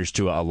the Niners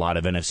to a lot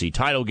of NFC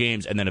title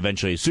games and then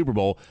eventually a Super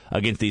Bowl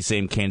against these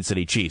same Kansas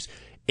City Chiefs.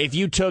 If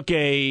you took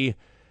a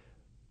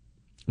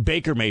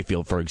Baker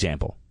Mayfield, for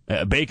example,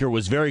 Baker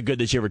was very good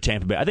this year for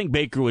Tampa Bay. I think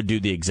Baker would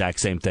do the exact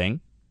same thing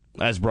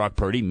as Brock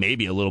Purdy,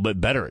 maybe a little bit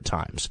better at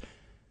times.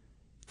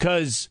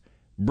 Because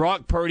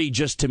Brock Purdy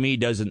just, to me,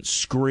 doesn't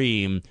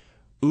scream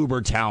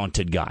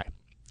uber-talented guy.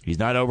 He's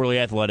not overly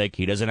athletic.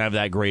 He doesn't have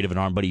that great of an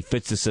arm, but he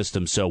fits the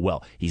system so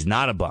well. He's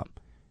not a bum.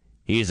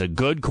 He is a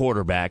good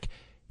quarterback.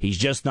 He's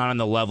just not on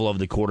the level of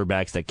the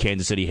quarterbacks that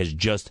Kansas City has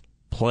just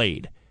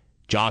played.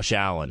 Josh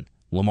Allen,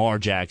 Lamar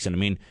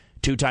Jackson.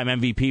 Two-time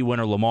MVP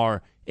winner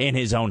Lamar in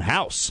his own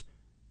house,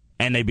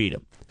 and they beat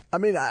him.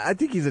 I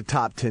think he's a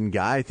top 10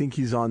 guy. I think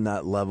he's on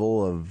that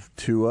level of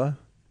Tua.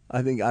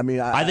 I think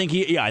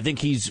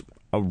he's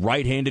a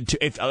right-handed.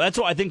 That's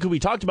what I think. We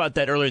talked about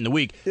that earlier in the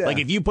week. Yeah.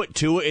 If you put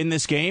Tua in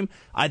this game,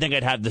 I think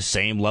I'd have the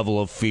same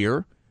level of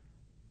fear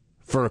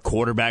for a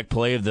quarterback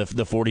play of the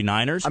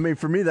 49ers. I mean,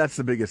 for me, that's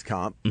the biggest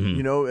comp.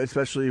 You know,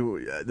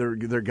 especially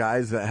they're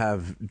guys that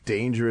have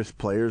dangerous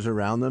players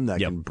around them that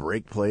can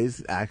break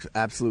plays,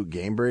 absolute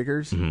game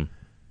breakers.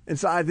 And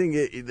so I think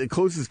the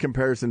closest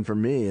comparison for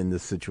me in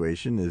this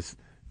situation is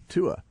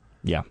Tua.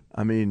 Yeah.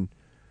 I mean,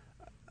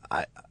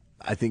 I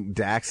think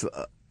Dak's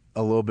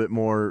a little bit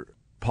more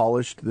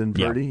polished than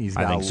Purdy.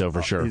 I think so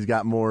for sure. He's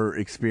got more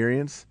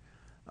experience.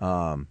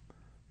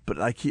 But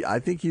I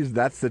think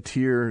that's the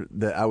tier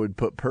that I would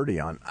put Purdy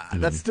on.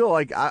 That's still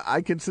like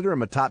I consider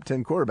him a top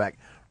 10 quarterback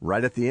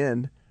right at the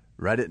end,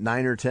 right at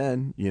 9 or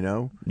 10. You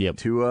know,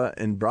 Tua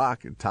and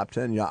Brock top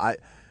 10. You know,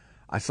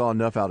 I saw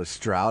enough out of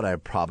Stroud. I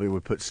probably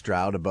would put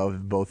Stroud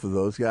above both of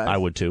those guys. I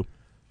would too.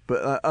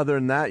 But other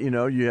than that, you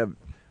know, you have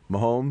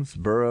Mahomes,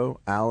 Burrow,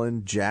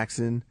 Allen,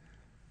 Jackson,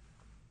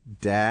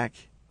 Dak.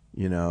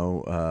 You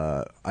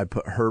know, I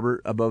put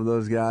Herbert above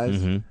those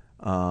guys.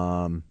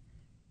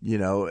 You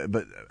know,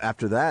 but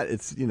after that,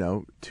 it's, you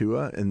know,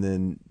 Tua and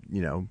then,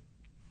 you know,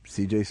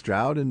 C.J.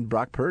 Stroud and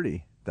Brock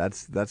Purdy.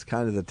 That's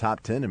kind of the top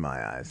 10 in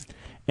my eyes.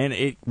 And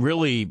it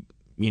really,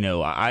 you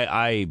know,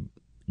 I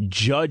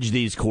judge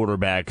these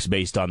quarterbacks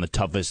based on the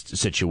toughest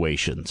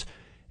situations.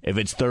 If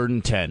it's 3rd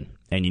and 10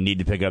 and you need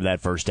to pick up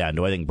that first down,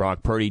 do I think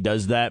Brock Purdy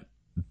does that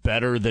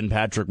better than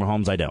Patrick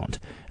Mahomes? I don't.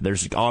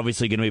 There's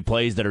obviously going to be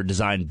plays that are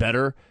designed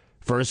better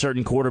for a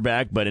certain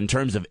quarterback, but in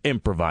terms of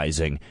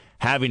improvising,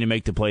 having to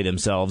make the play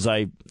themselves,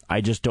 I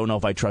just don't know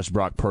if I trust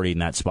Brock Purdy in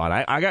that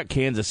spot. I got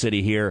Kansas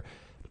City here.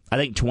 I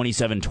think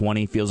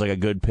 27-20 feels like a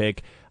good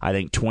pick. I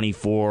think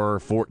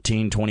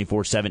 24-14,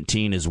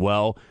 24-17 as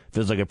well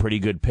feels like a pretty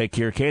good pick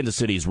here. Kansas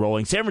City's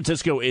rolling. San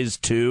Francisco is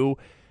too,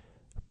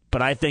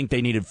 but I think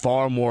they needed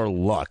far more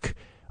luck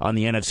on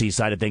the NFC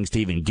side of things to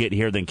even get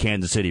here than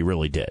Kansas City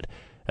really did.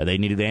 They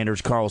needed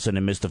Anders Carlson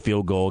to miss the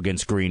field goal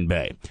against Green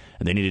Bay.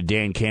 And they needed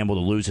Dan Campbell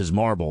to lose his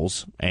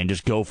marbles and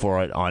just go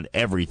for it on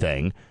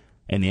everything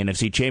in the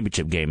NFC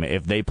Championship game.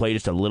 If they play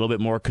just a little bit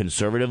more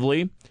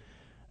conservatively,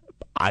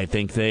 I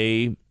think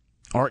they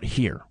aren't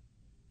here.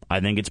 I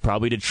think it's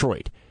probably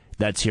Detroit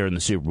that's here in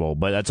the Super Bowl.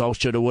 But that's all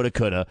shoulda, woulda,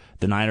 coulda.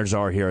 The Niners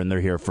are here, and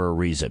they're here for a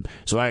reason.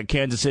 So I got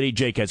Kansas City.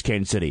 Jake has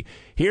Kansas City.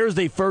 Here's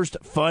the first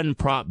fun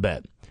prop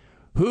bet.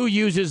 Who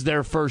uses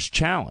their first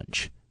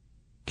challenge?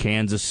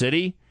 Kansas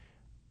City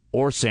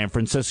or San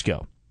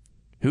Francisco?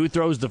 Who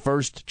throws the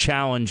first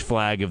challenge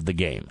flag of the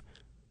game?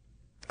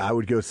 I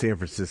would go San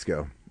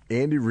Francisco.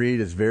 Andy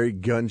Reid is very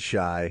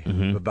gun-shy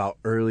about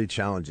early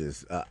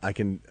challenges. I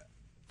can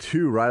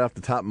two right off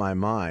the top of my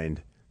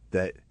mind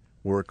that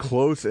were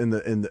close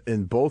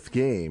in both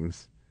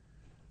games,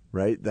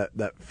 right?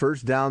 That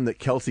first down that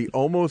Kelsey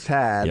almost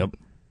had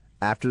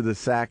after the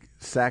sack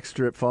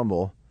strip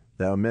fumble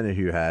that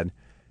Omenihu had,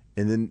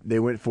 and then they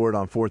went for it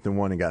on 4th and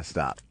 1 and got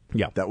stopped.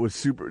 Yeah. That was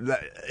super.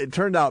 It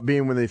turned out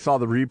being when they saw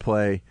the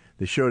replay,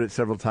 they showed it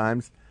several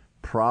times,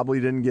 probably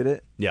didn't get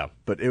it. Yeah.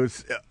 But it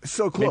was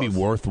so close. Maybe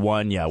worth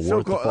one,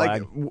 worth the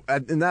flag.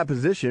 Like, in that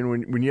position,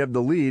 when you have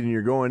the lead and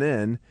you're going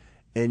in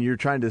and you're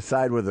trying to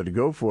decide whether to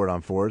go for it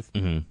on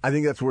 4th, I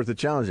think that's worth a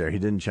challenge there. He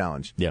didn't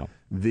challenge. Yeah.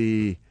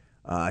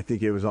 I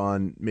think it was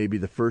on maybe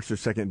the first or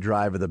second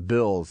drive of the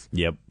Bills.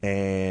 Yep.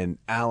 And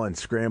Allen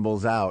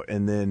scrambles out,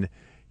 and then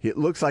it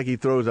looks like he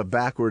throws a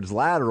backwards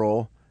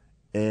lateral.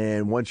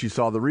 And once you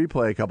saw the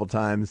replay a couple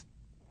times,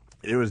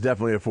 it was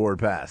definitely a forward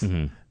pass.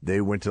 They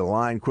went to the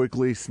line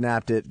quickly,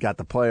 snapped it, got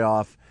the play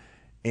off.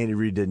 Andy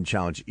Reid didn't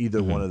challenge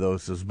either one of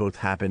those. Those both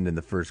happened in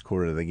the first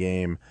quarter of the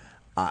game.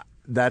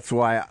 That's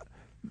why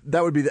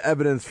that would be the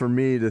evidence for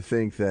me to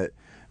think that,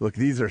 look,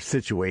 these are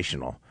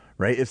situational,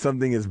 right? If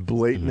something is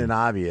blatant and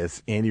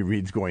obvious, Andy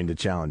Reid's going to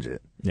challenge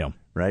it. Yeah.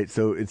 Right?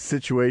 So it's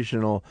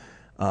situational.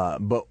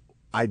 But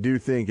I do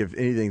think if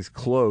anything's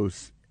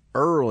close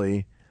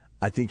early,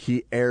 I think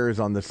he errs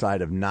on the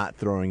side of not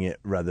throwing it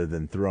rather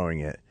than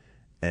throwing it.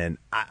 And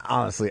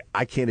honestly,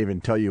 I can't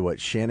even tell you what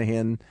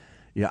Shanahan,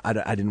 I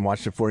didn't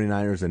watch the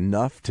 49ers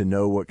enough to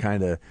know what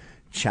kind of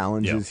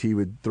challenges he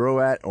would throw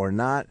at or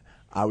not.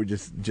 I would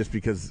just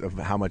because of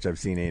how much I've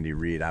seen Andy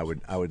Reid, I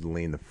would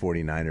lean the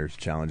 49ers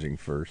challenging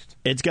first.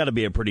 It's got to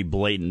be a pretty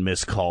blatant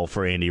miscall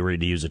for Andy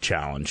Reid to use a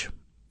challenge.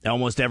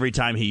 Almost every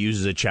time he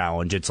uses a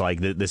challenge, it's like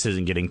this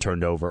isn't getting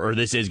turned over, or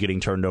this is getting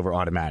turned over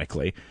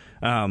automatically.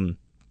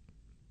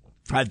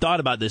 I've thought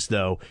about this,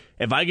 though.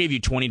 If I gave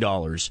you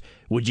 $20,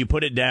 would you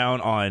put it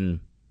down on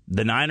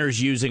the Niners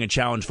using a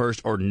challenge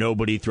first, or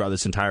nobody throughout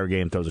this entire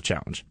game throws a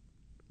challenge?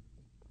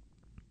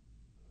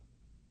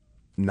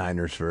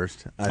 Niners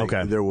first. I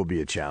think there will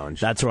be a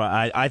challenge. That's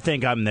right. I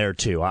think I'm there,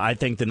 too. I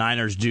think the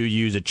Niners do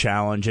use a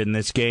challenge in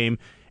this game.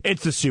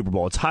 It's the Super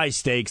Bowl. It's high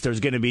stakes. There's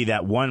going to be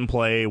that one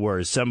play where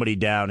is somebody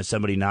down, is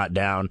somebody not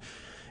down.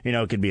 You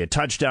know, it could be a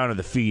touchdown or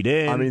the feed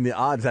in. I mean, the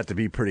odds have to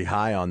be pretty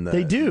high on the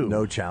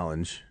no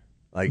challenge.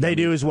 Like, they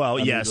do as well,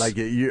 yes.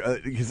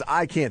 Because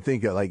I can't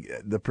think of,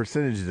 the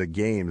percentages of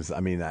games. I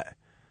mean,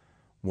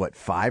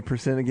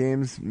 5% of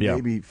games?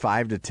 Maybe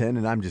 5 to 10,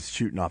 and I'm just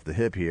shooting off the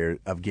hip here,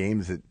 of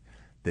games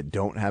that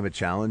don't have a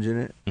challenge in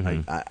it.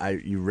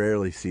 You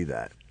rarely see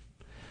that.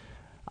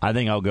 I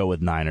think I'll go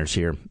with Niners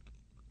here.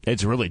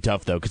 It's really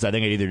tough, though, because I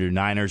think I either do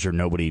Niners or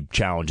nobody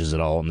challenges at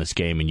all in this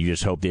game, and you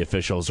just hope the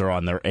officials are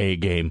on their A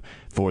game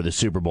for the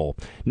Super Bowl.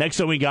 Next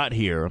one we got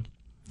here,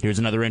 here's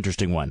another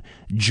interesting one.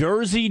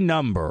 Jersey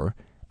number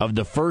of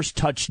the first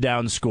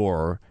touchdown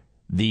scorer,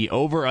 the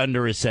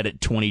over-under is set at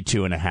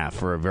 22.5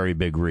 for a very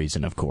big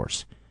reason, of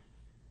course.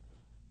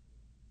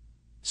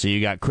 So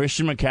you got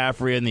Christian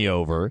McCaffrey in the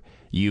over.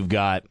 You've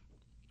got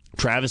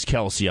Travis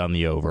Kelce on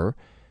the over.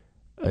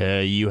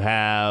 You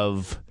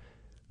have...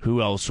 Who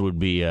else would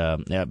be?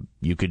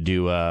 You could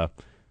do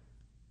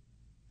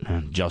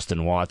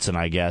Justin Watson,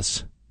 I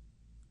guess,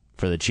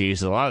 for the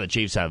Chiefs. A lot of the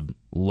Chiefs have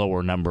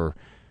lower number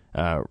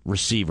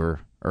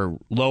receiver or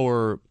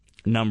lower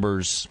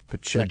numbers,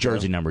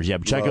 jersey numbers. Yeah,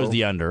 Pacheco's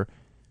the under.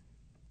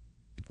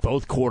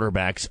 Both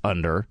quarterbacks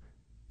under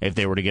if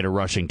they were to get a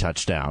rushing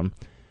touchdown.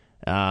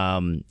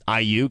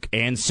 Ayuk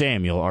and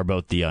Samuel are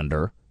both the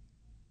under.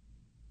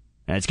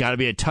 And it's got to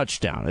be a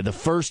touchdown. The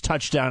first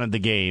touchdown of the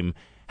game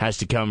has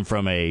to come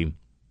from a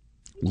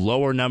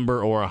lower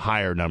number or a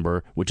higher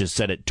number, which is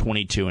set at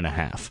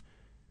 22.5.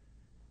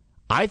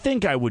 I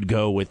think I would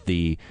go with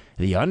the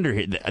under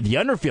here. The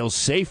under feels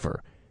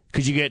safer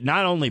because you get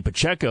not only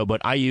Pacheco,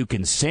 but Ayuk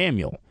and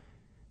Samuel.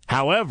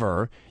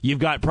 However, you've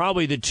got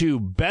probably the two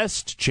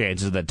best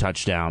chances of the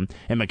touchdown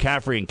in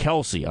McCaffrey and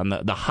Kelce on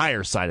the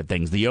higher side of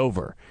things, the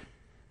over.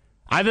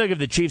 I think if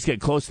the Chiefs get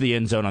close to the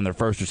end zone on their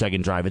first or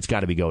second drive, it's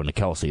got to be going to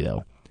Kelce,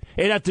 though.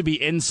 It'd have to be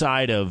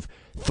inside of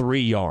 3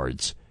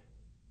 yards.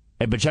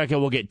 And Pacheco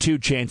will get 2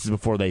 chances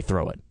before they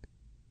throw it.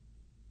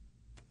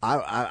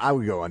 I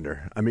would go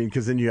under. I mean,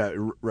 because then you got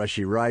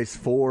Rashee Rice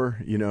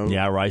 4.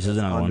 Yeah, Rice is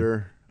another under.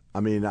 One. I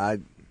mean,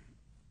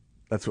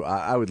 that's what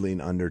I would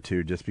lean under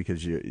too, just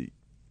because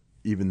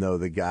even though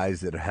the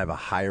guys that have a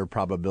higher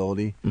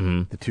probability,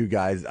 the two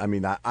guys. I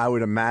mean, I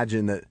would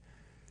imagine that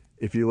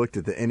if you looked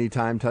at the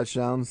anytime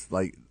touchdowns,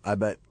 like I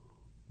bet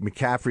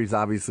McCaffrey's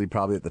obviously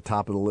probably at the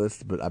top of the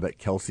list, but I bet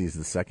Kelce's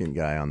the second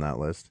guy on that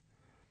list.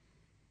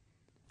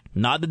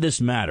 Not that this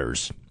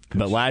matters,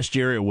 but last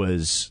year it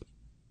was,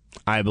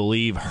 I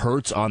believe,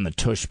 Hurts on the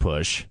tush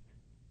push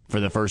for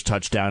the first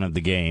touchdown of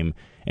the game,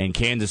 and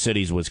Kansas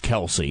City's was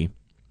Kelce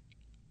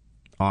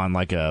on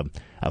like a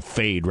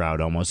fade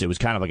route almost. It was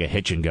kind of like a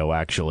hitch and go,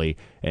 actually,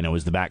 and it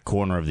was the back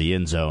corner of the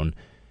end zone.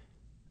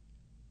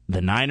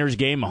 The Niners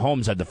game,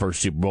 Mahomes had the first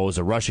Super Bowl as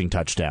a rushing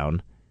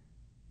touchdown.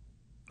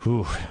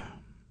 Whew.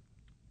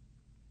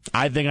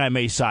 I think I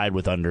may side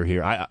with under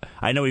here.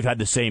 I know we've had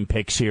the same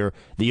picks here.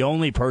 The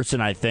only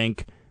person I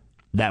think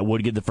that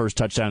would get the first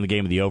touchdown in the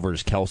game of the over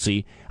is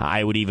Kelce.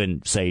 I would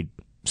even say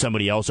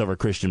somebody else over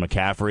Christian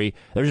McCaffrey.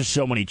 There's just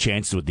so many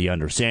chances with the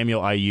under.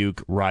 Samuel,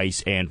 Ayuk,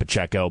 Rice, and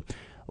Pacheco.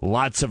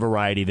 Lots of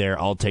variety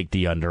there. I'll take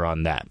the under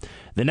on that.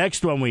 The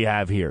next one we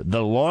have here,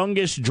 the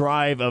longest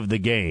drive of the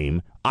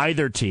game,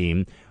 either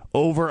team,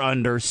 over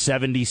under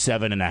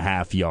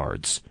 77.5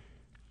 yards.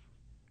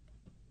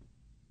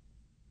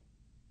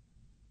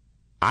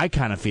 I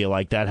kind of feel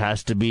like that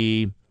has to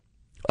be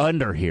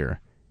under here.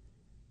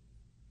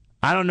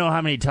 I don't know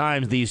how many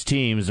times these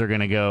teams are going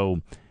to go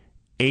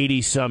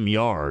 80-some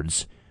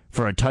yards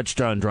for a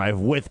touchdown drive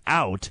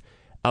without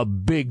a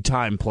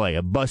big-time play,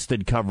 a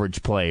busted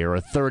coverage play, or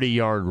a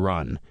 30-yard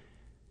run,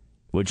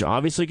 which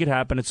obviously could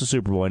happen. It's a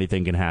Super Bowl.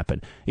 Anything can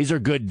happen. These are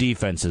good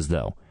defenses,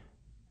 though.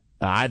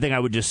 I think I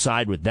would just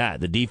side with that.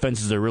 The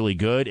defenses are really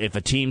good. If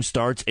a team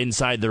starts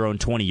inside their own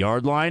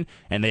 20-yard line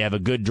and they have a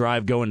good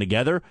drive going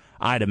together,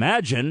 I'd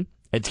imagine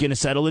it's going to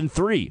settle in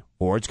 3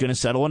 or it's going to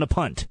settle in a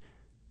punt.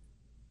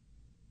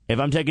 If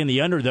I'm taking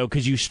the under, though,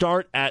 because you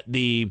start at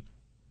the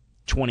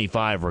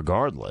 25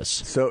 regardless.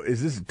 So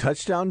is this a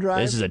touchdown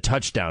drive? This is a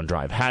touchdown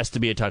drive. Has to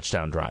be a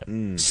touchdown drive.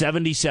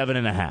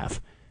 77.5.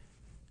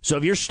 So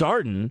if you're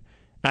starting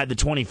at the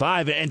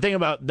 25, and think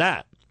about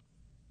that.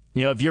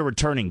 If you're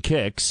returning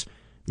kicks,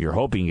 you're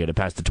hoping you get it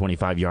past the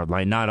 25-yard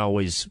line. Not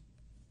always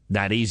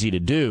that easy to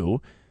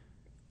do.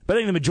 But I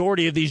think the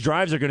majority of these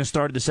drives are going to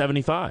start at the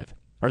 75.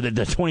 Or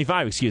the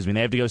 25, excuse me.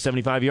 They have to go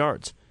 75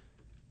 yards.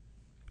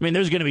 I mean,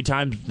 there's going to be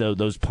times,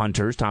 those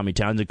punters, Tommy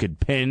Townsend,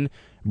 could pin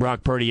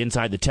Brock Purdy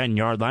inside the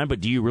 10-yard line,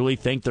 but do you really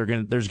think there's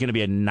going to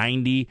be a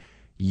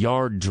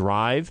 90-yard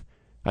drive,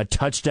 a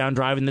touchdown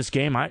drive in this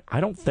game? I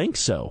don't think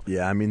so.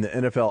 Yeah, I mean, the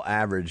NFL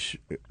average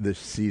this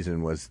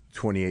season was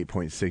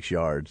 28.6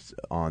 yards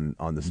on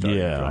the starting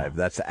drive.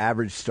 That's the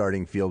average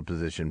starting field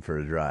position for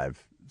a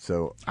drive.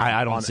 So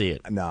I don't see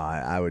it. No,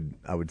 I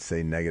would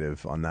say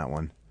negative on that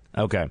one.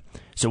 Okay,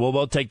 so we'll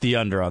both take the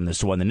under on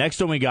this one. The next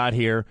one we got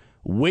here,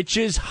 which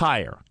is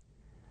higher,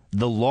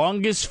 the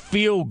longest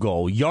field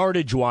goal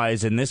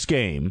yardage-wise in this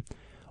game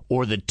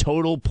or the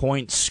total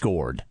points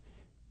scored?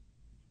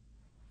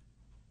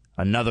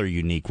 Another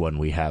unique one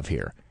we have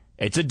here.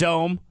 It's a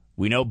dome.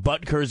 We know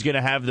Butker's going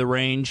to have the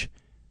range.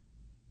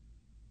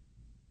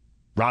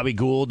 Robbie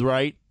Gould,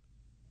 right?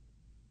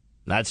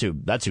 That's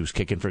who's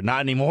kicking for.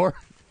 Not anymore?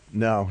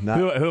 No, not.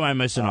 Who am I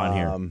missing on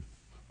here?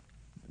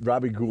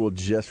 Robbie Gould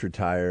just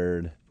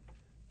retired.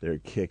 Their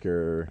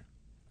kicker.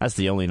 That's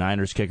the only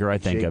Niners kicker I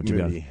think Jake of. To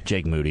Moody.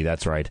 Jake Moody,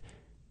 that's right.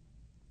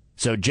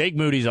 So Jake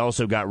Moody's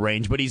also got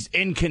range, but he's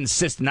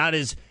inconsistent,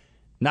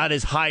 not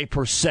as high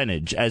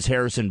percentage as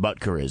Harrison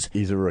Butker is.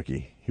 He's a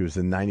rookie. He was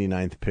the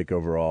 99th pick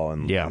overall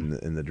in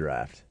the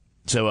draft.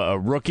 So a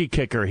rookie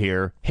kicker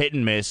here, hit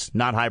and miss,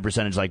 not high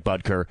percentage like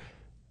Butker,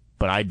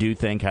 but I do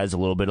think has a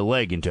little bit of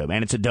leg into him.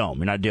 And it's a dome.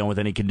 You're not dealing with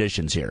any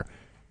conditions here.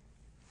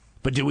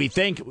 But do we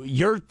think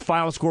your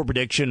final score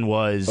prediction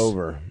was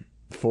over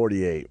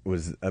 48? It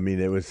was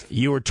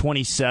you were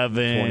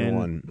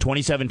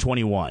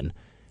 27-21.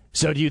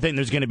 So do you think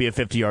there's going to be a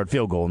 50-yard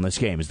field goal in this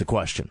game is the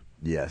question?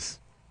 Yes.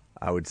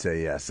 I would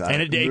say yes.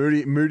 And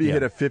Moody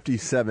hit a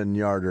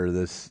 57-yarder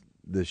this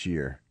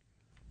year.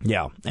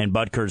 Yeah, and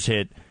Butker's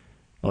hit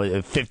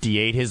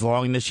 58 his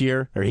long this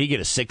year, or he get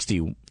a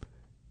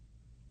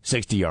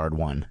 60-yard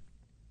one.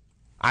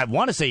 I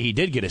want to say he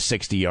did get a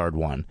 60-yard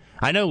one.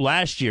 I know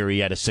last year he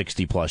had a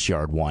 60-plus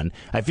yard one.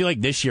 I feel like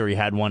this year he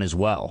had one as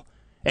well.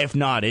 If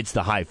not, it's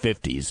the high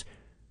 50s.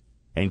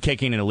 And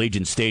kicking in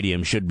Allegiant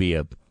Stadium should be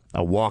a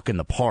walk in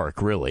the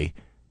park, really.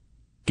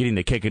 Getting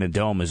the kick in a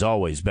dome is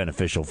always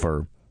beneficial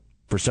for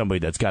somebody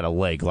that's got a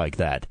leg like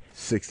that.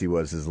 60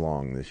 was his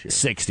long this year.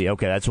 60,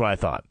 okay, that's what I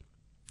thought.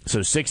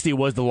 So 60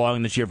 was the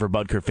long this year for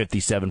Butker,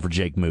 57 for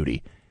Jake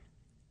Moody.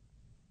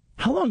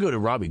 How long ago did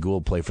Robbie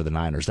Gould play for the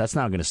Niners? That's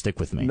not going to stick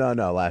with me. No,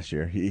 last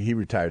year. He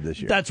retired this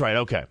year. That's right,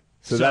 okay.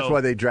 So that's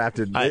why they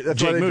drafted Moody.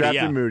 That's the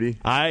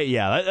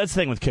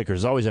thing with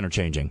kickers, always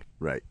interchanging.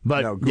 Right.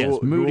 But yes,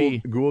 Moody.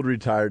 Gould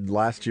retired.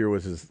 Last year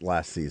was his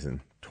last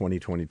season,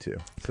 2022.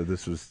 So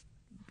this was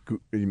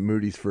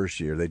Moody's first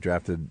year. They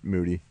drafted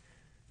Moody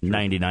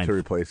 99th to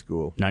replace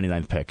Gould.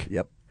 99th pick.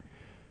 Yep.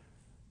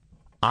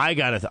 I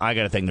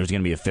gotta think there's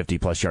going to be a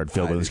 50-plus yard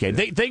field goal in this game.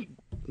 Think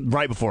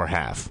right before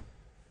half.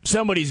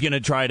 Somebody's going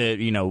to try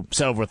to,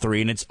 settle for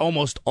three, and it's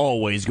almost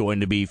always going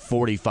to be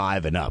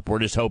 45 and up. We're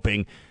just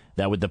hoping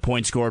that with the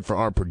points scored for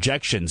our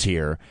projections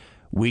here,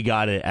 we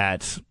got it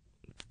at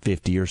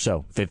 50 or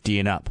so, 50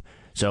 and up.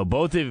 So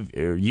both of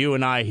you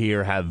and I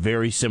here have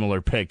very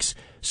similar picks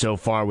so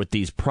far with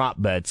these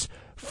prop bets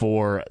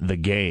for the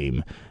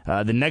game.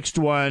 The next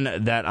one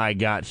that I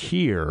got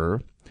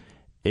here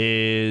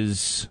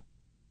is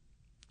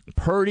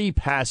Purdy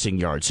passing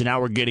yards. So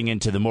now we're getting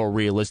into the more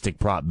realistic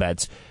prop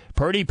bets.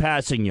 Purdy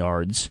passing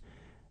yards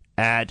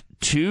at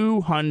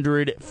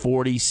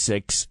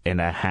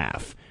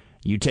 246.5.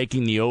 You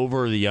taking the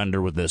over or the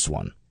under with this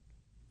one?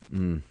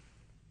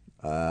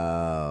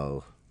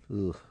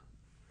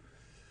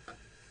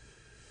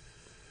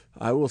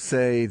 I will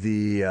say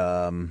the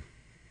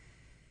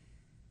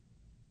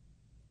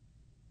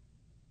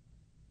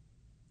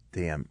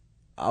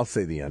I'll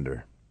say the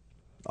under.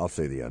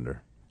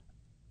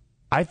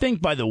 I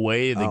think by the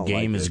way the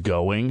game is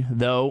going,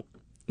 though,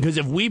 because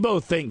if we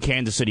both think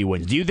Kansas City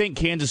wins, do you think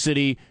Kansas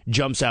City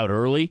jumps out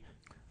early?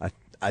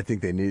 I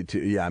think they need to.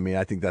 Yeah,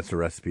 I think that's the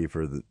recipe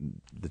for the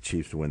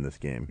Chiefs to win this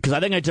game. Because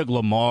I think I took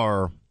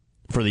Lamar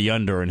for the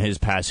under in his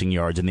passing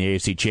yards in the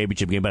AFC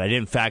Championship game, but I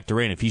didn't factor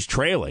in if he's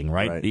trailing,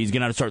 right? He's going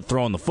to have to start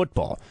throwing the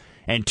football.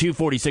 And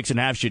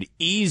 246.5 should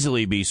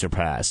easily be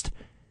surpassed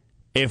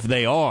if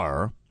they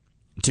are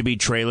to be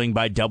trailing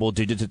by double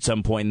digits at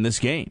some point in this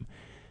game.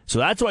 So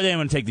that's why I'm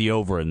going to take the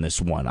over in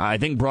this one. I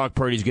think Brock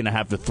Purdy's going to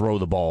have to throw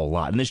the ball a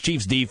lot. And this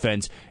Chiefs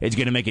defense is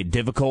going to make it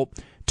difficult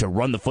to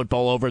run the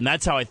football over. And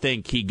that's how I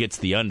think he gets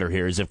the under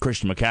here, is if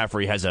Christian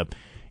McCaffrey has a,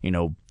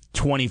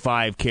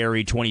 25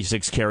 carry,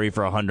 26 carry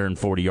for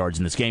 140 yards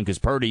in this game, because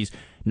Purdy's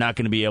not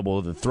going to be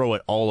able to throw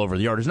it all over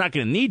the yard. He's not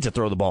going to need to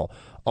throw the ball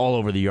all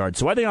over the yard.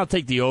 So I think I'll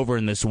take the over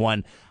in this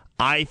one.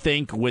 I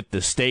think with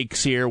the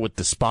stakes here, with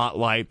the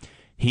spotlight,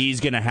 he's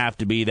going to have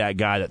to be that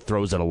guy that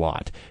throws it a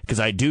lot. Because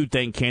I do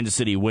think Kansas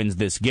City wins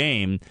this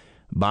game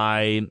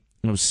by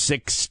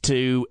 6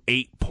 to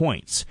 8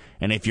 points.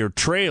 And if you're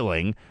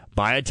trailing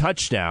by a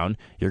touchdown,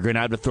 you're going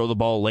to have to throw the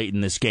ball late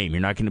in this game.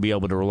 You're not going to be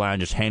able to rely on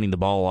just handing the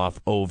ball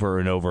off over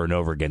and over and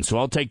over again. So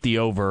I'll take the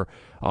over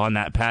on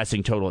that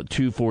passing total at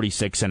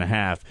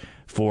 246.5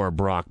 for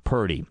Brock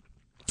Purdy.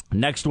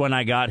 Next one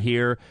I got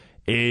here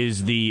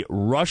is the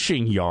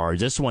rushing yards.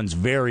 This one's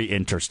very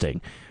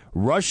interesting.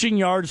 Rushing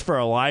yards for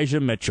Elijah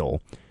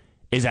Mitchell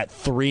is at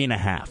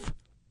 3.5.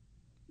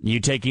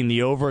 You taking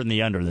the over and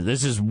the under.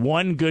 This is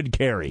one good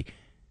carry,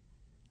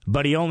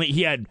 but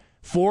he had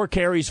 4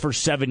 carries for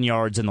 7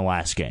 yards in the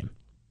last game.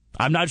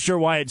 I'm not sure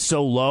why it's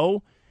so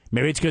low.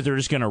 Maybe it's because they're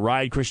just going to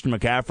ride Christian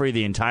McCaffrey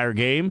the entire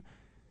game.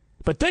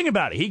 But think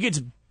about it. He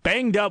gets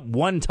banged up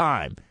one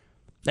time,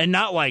 and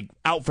not like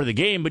out for the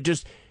game, but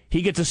just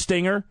he gets a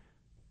stinger.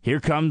 Here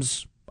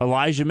comes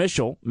Elijah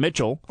Mitchell.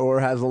 Or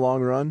has a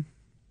long run.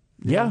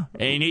 Yeah,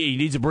 and he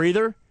needs a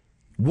breather.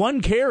 One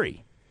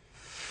carry.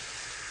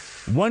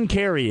 One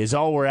carry is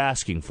all we're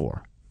asking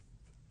for.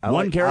 I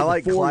like for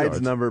 4 Clyde's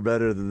yards. number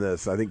better than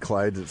this. I think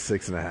Clyde's at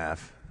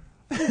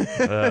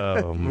 6.5.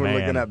 Oh, man. We're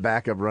looking at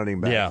backup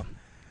running back. Yeah.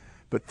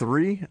 But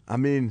 3,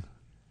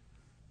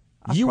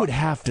 you would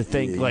have to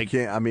think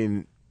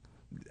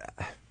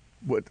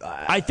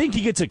I think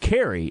he gets a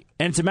carry,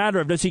 and it's a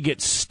matter of does he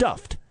get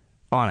stuffed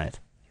on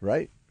it.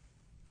 Right.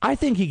 I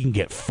think he can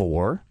get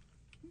 4.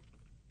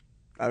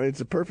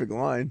 It's a perfect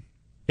line.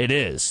 It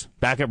is.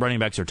 Backup running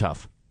backs are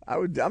tough.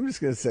 I'm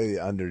just going to say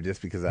the under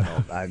just because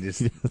I'm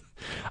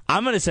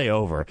going to say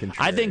over. Contrarian.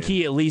 I think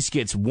he at least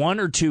gets 1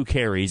 or 2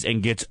 carries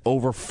and gets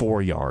over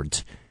 4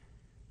 yards.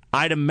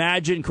 I'd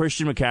imagine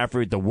Christian McCaffrey,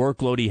 with the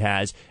workload he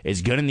has,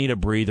 is going to need a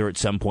breather at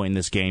some point in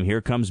this game.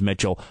 Here comes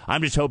Mitchell.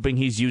 I'm just hoping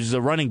he's used as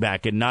a running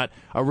back and not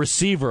a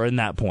receiver in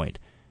that point.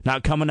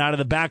 Not coming out of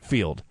the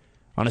backfield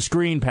on a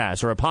screen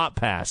pass or a pop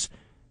pass.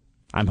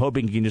 I'm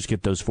hoping he can just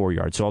get those 4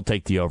 yards, so I'll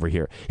take the over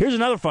here. Here's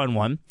another fun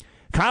one.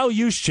 Kyle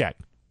Juszczyk,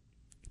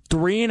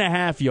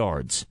 3.5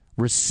 yards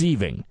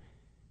receiving.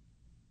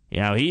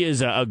 You know, he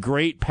is a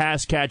great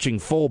pass-catching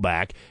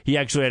fullback. He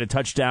actually had a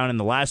touchdown in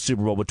the last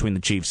Super Bowl between the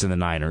Chiefs and the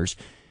Niners.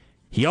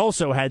 He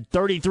also had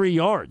 33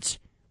 yards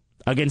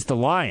against the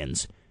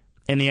Lions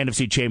in the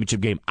NFC Championship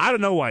game. I don't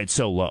know why it's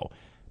so low,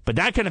 but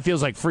that kind of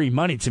feels like free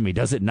money to me,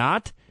 does it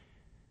not?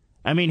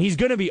 I mean, he's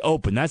going to be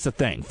open. That's the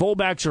thing.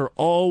 Fullbacks are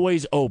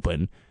always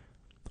open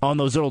on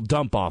those little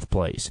dump-off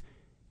plays.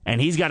 And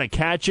he's got to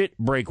catch it,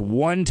 break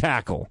 1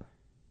 tackle,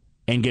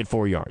 and get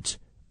 4 yards.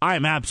 I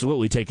am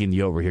absolutely taking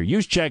the over here.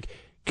 Juszczyk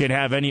could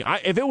have any.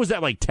 If it was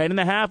at like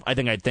 10.5, I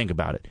think I'd think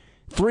about it.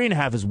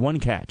 3.5 is 1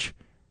 catch.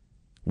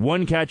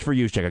 1 catch for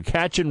Juszczyk. A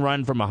catch and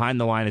run from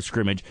behind the line of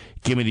scrimmage.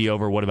 Give me the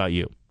over. What about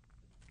you?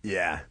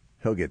 Yeah,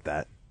 he'll get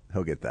that.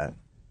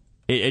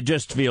 It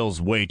just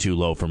feels way too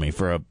low for me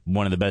for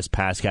one of the best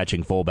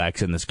pass-catching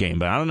fullbacks in this game.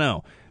 But I don't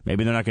know.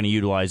 Maybe they're not going to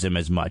utilize him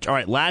as much. All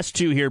right, last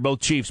 2 here,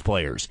 both Chiefs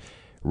players.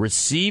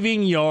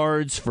 Receiving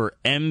yards for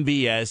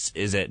MVS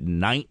is at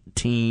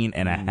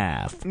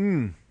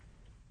 19.5.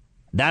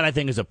 That, I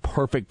think, is a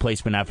perfect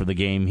placement after the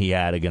game he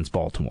had against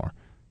Baltimore.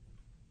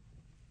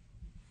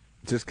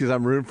 Just because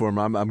I'm rooting for him,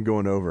 I'm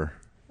going over.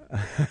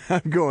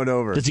 I'm going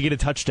over. Does he get a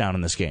touchdown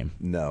in this game?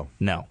 No.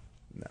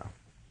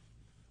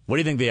 What do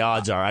you think the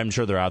odds are? I'm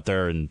sure they're out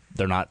there, and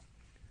they're not.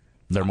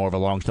 They're more of a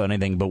long shot than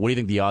anything. But what do you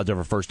think the odds are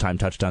for first-time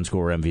touchdown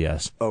scorer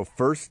MVS? Oh,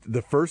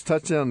 the first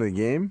touchdown of the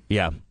game?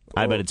 Yeah,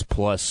 I bet it's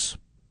plus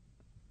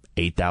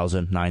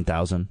 8,000,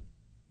 9,000.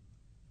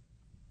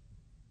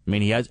 I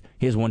mean, he has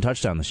 1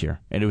 touchdown this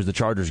year, and it was the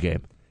Chargers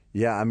game.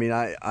 Yeah, I mean,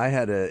 I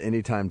had an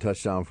anytime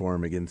touchdown for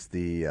him against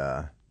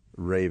the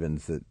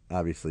Ravens that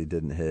obviously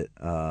didn't hit.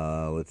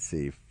 Let's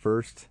see,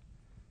 first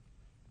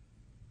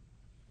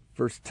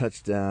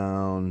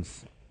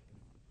touchdowns.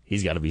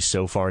 He's got to be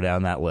so far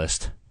down that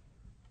list.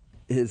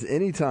 His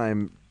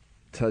anytime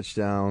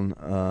touchdown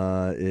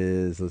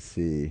is, let's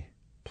see,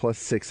 plus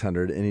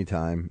 600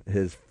 anytime.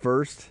 His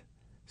first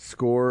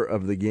score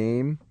of the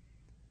game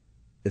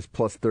is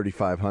plus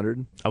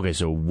 3,500. Okay,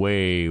 so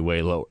way,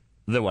 way lower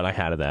than what I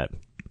had of that.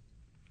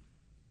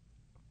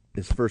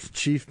 His first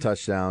Chief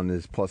touchdown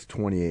is plus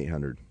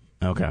 2,800.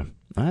 Okay.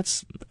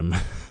 That's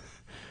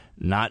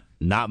not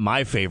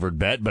my favorite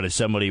bet, but if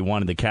somebody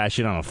wanted to cash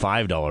in on a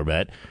 $5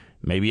 bet,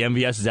 maybe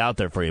MVS is out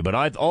there for you.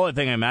 But all I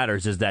think that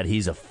matters is that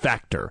he's a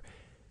factor.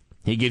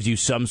 He gives you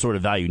some sort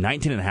of value.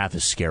 19.5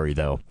 is scary,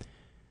 though.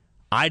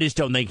 I just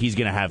don't think he's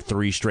going to have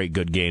 3 straight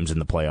good games in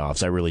the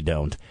playoffs. I really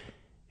don't.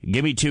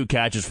 Give me 2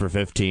 catches for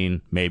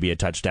 15, maybe a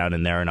touchdown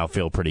in there, and I'll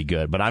feel pretty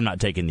good. But I'm not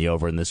taking the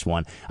over in this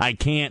one. I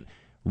can't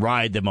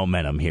ride the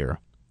momentum here.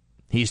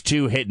 He's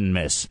too hit and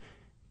miss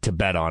to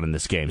bet on in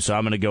this game. So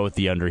I'm going to go with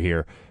the under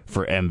here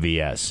for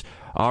MVS.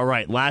 All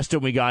right, last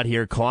one we got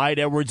here. Clyde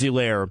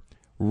Edwards-Helaire,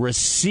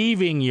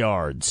 receiving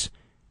yards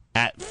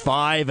at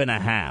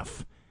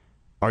 5.5.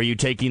 Are you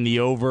taking the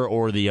over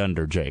or the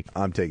under, Jake?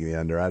 I'm taking the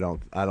under. I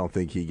don't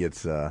think he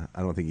gets a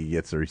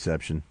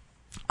reception.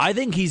 I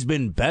think he's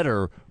been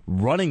better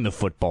running the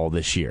football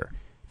this year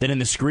than in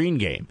the screen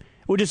game,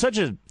 which is such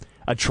a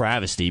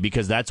travesty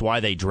because that's why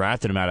they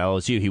drafted him out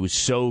of LSU. He was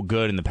so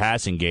good in the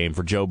passing game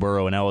for Joe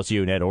Burrow and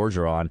LSU and Ed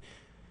Orgeron.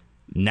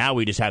 Now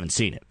we just haven't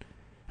seen it.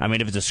 I mean,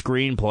 if it's a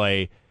screen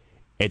play,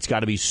 it's got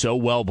to be so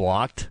well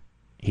blocked.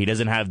 He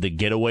doesn't have the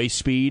getaway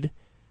speed.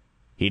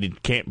 He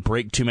can't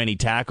break too many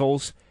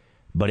tackles.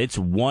 But it's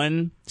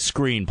one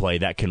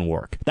screenplay that can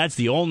work. That's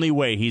the only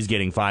way he's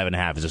getting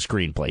 5.5 is a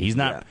screenplay. He's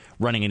not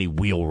running any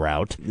wheel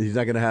route. He's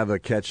not going to have a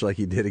catch like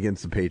he did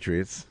against the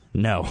Patriots.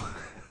 No.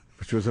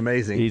 Which was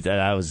amazing.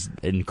 That was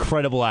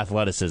incredible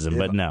athleticism,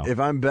 but no. If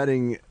I'm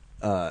betting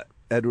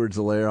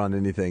Edwards-Helaire on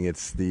anything,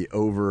 it's the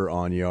over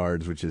on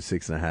yards, which is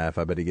 6.5.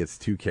 I bet he gets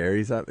 2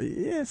 carries.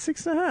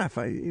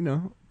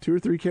 6.5. 2 or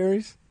 3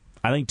 carries.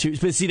 I think 2.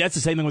 But see, that's the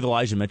same thing with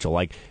Elijah Mitchell.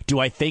 Like, do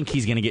I think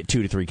he's going to get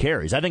 2 to 3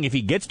 carries? I think if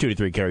he gets 2 to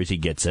 3 carries, he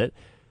gets it.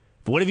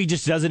 But what if he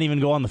just doesn't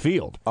even go on the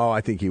field? Oh, I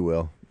think he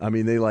will. I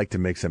mean, they like to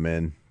mix him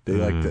in. They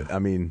like to. I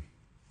mean,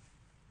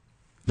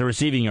 the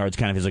receiving yards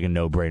kind of feels like a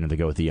no-brainer to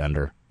go with the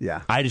under.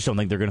 Yeah. I just don't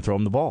think they're going to throw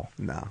him the ball.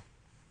 No.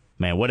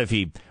 Man, what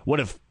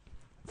if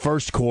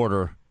first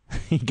quarter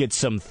he gets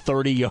some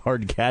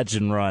 30-yard catch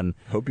and run?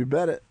 Hope you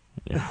bet it.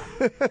 Yeah.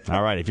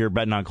 All right, if you're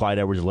betting on Clyde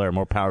Edwards-Helaire,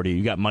 more power to you.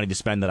 You got money to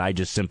spend that I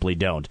just simply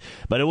don't.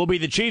 But it will be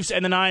the Chiefs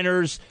and the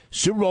Niners,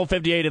 Super Bowl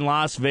 58 in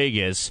Las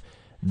Vegas.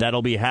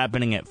 That'll be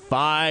happening at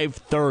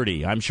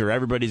 5:30. I'm sure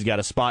everybody's got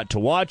a spot to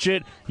watch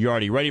it. You're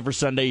already ready for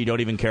Sunday. You don't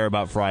even care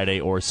about Friday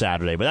or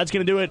Saturday. But that's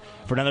going to do it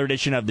for another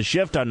edition of The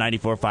Shift on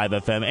 94.5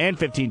 FM and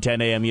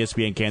 1510 AM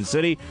ESPN Kansas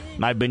City.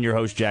 I've been your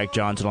host, Jack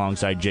Johnson,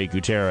 alongside Jake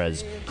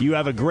Gutierrez. You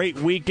have a great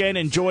weekend.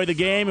 Enjoy the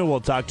game, and we'll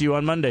talk to you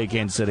on Monday,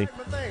 Kansas City.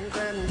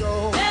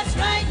 That's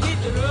right,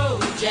 hit the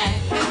road, Jack.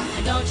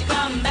 And don't you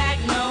come back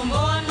no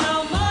more,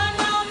 no more,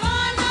 no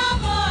more, no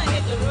more.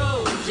 Hit the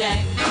road,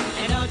 Jack.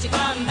 And don't you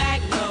come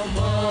back no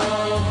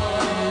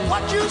more.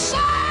 What you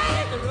say?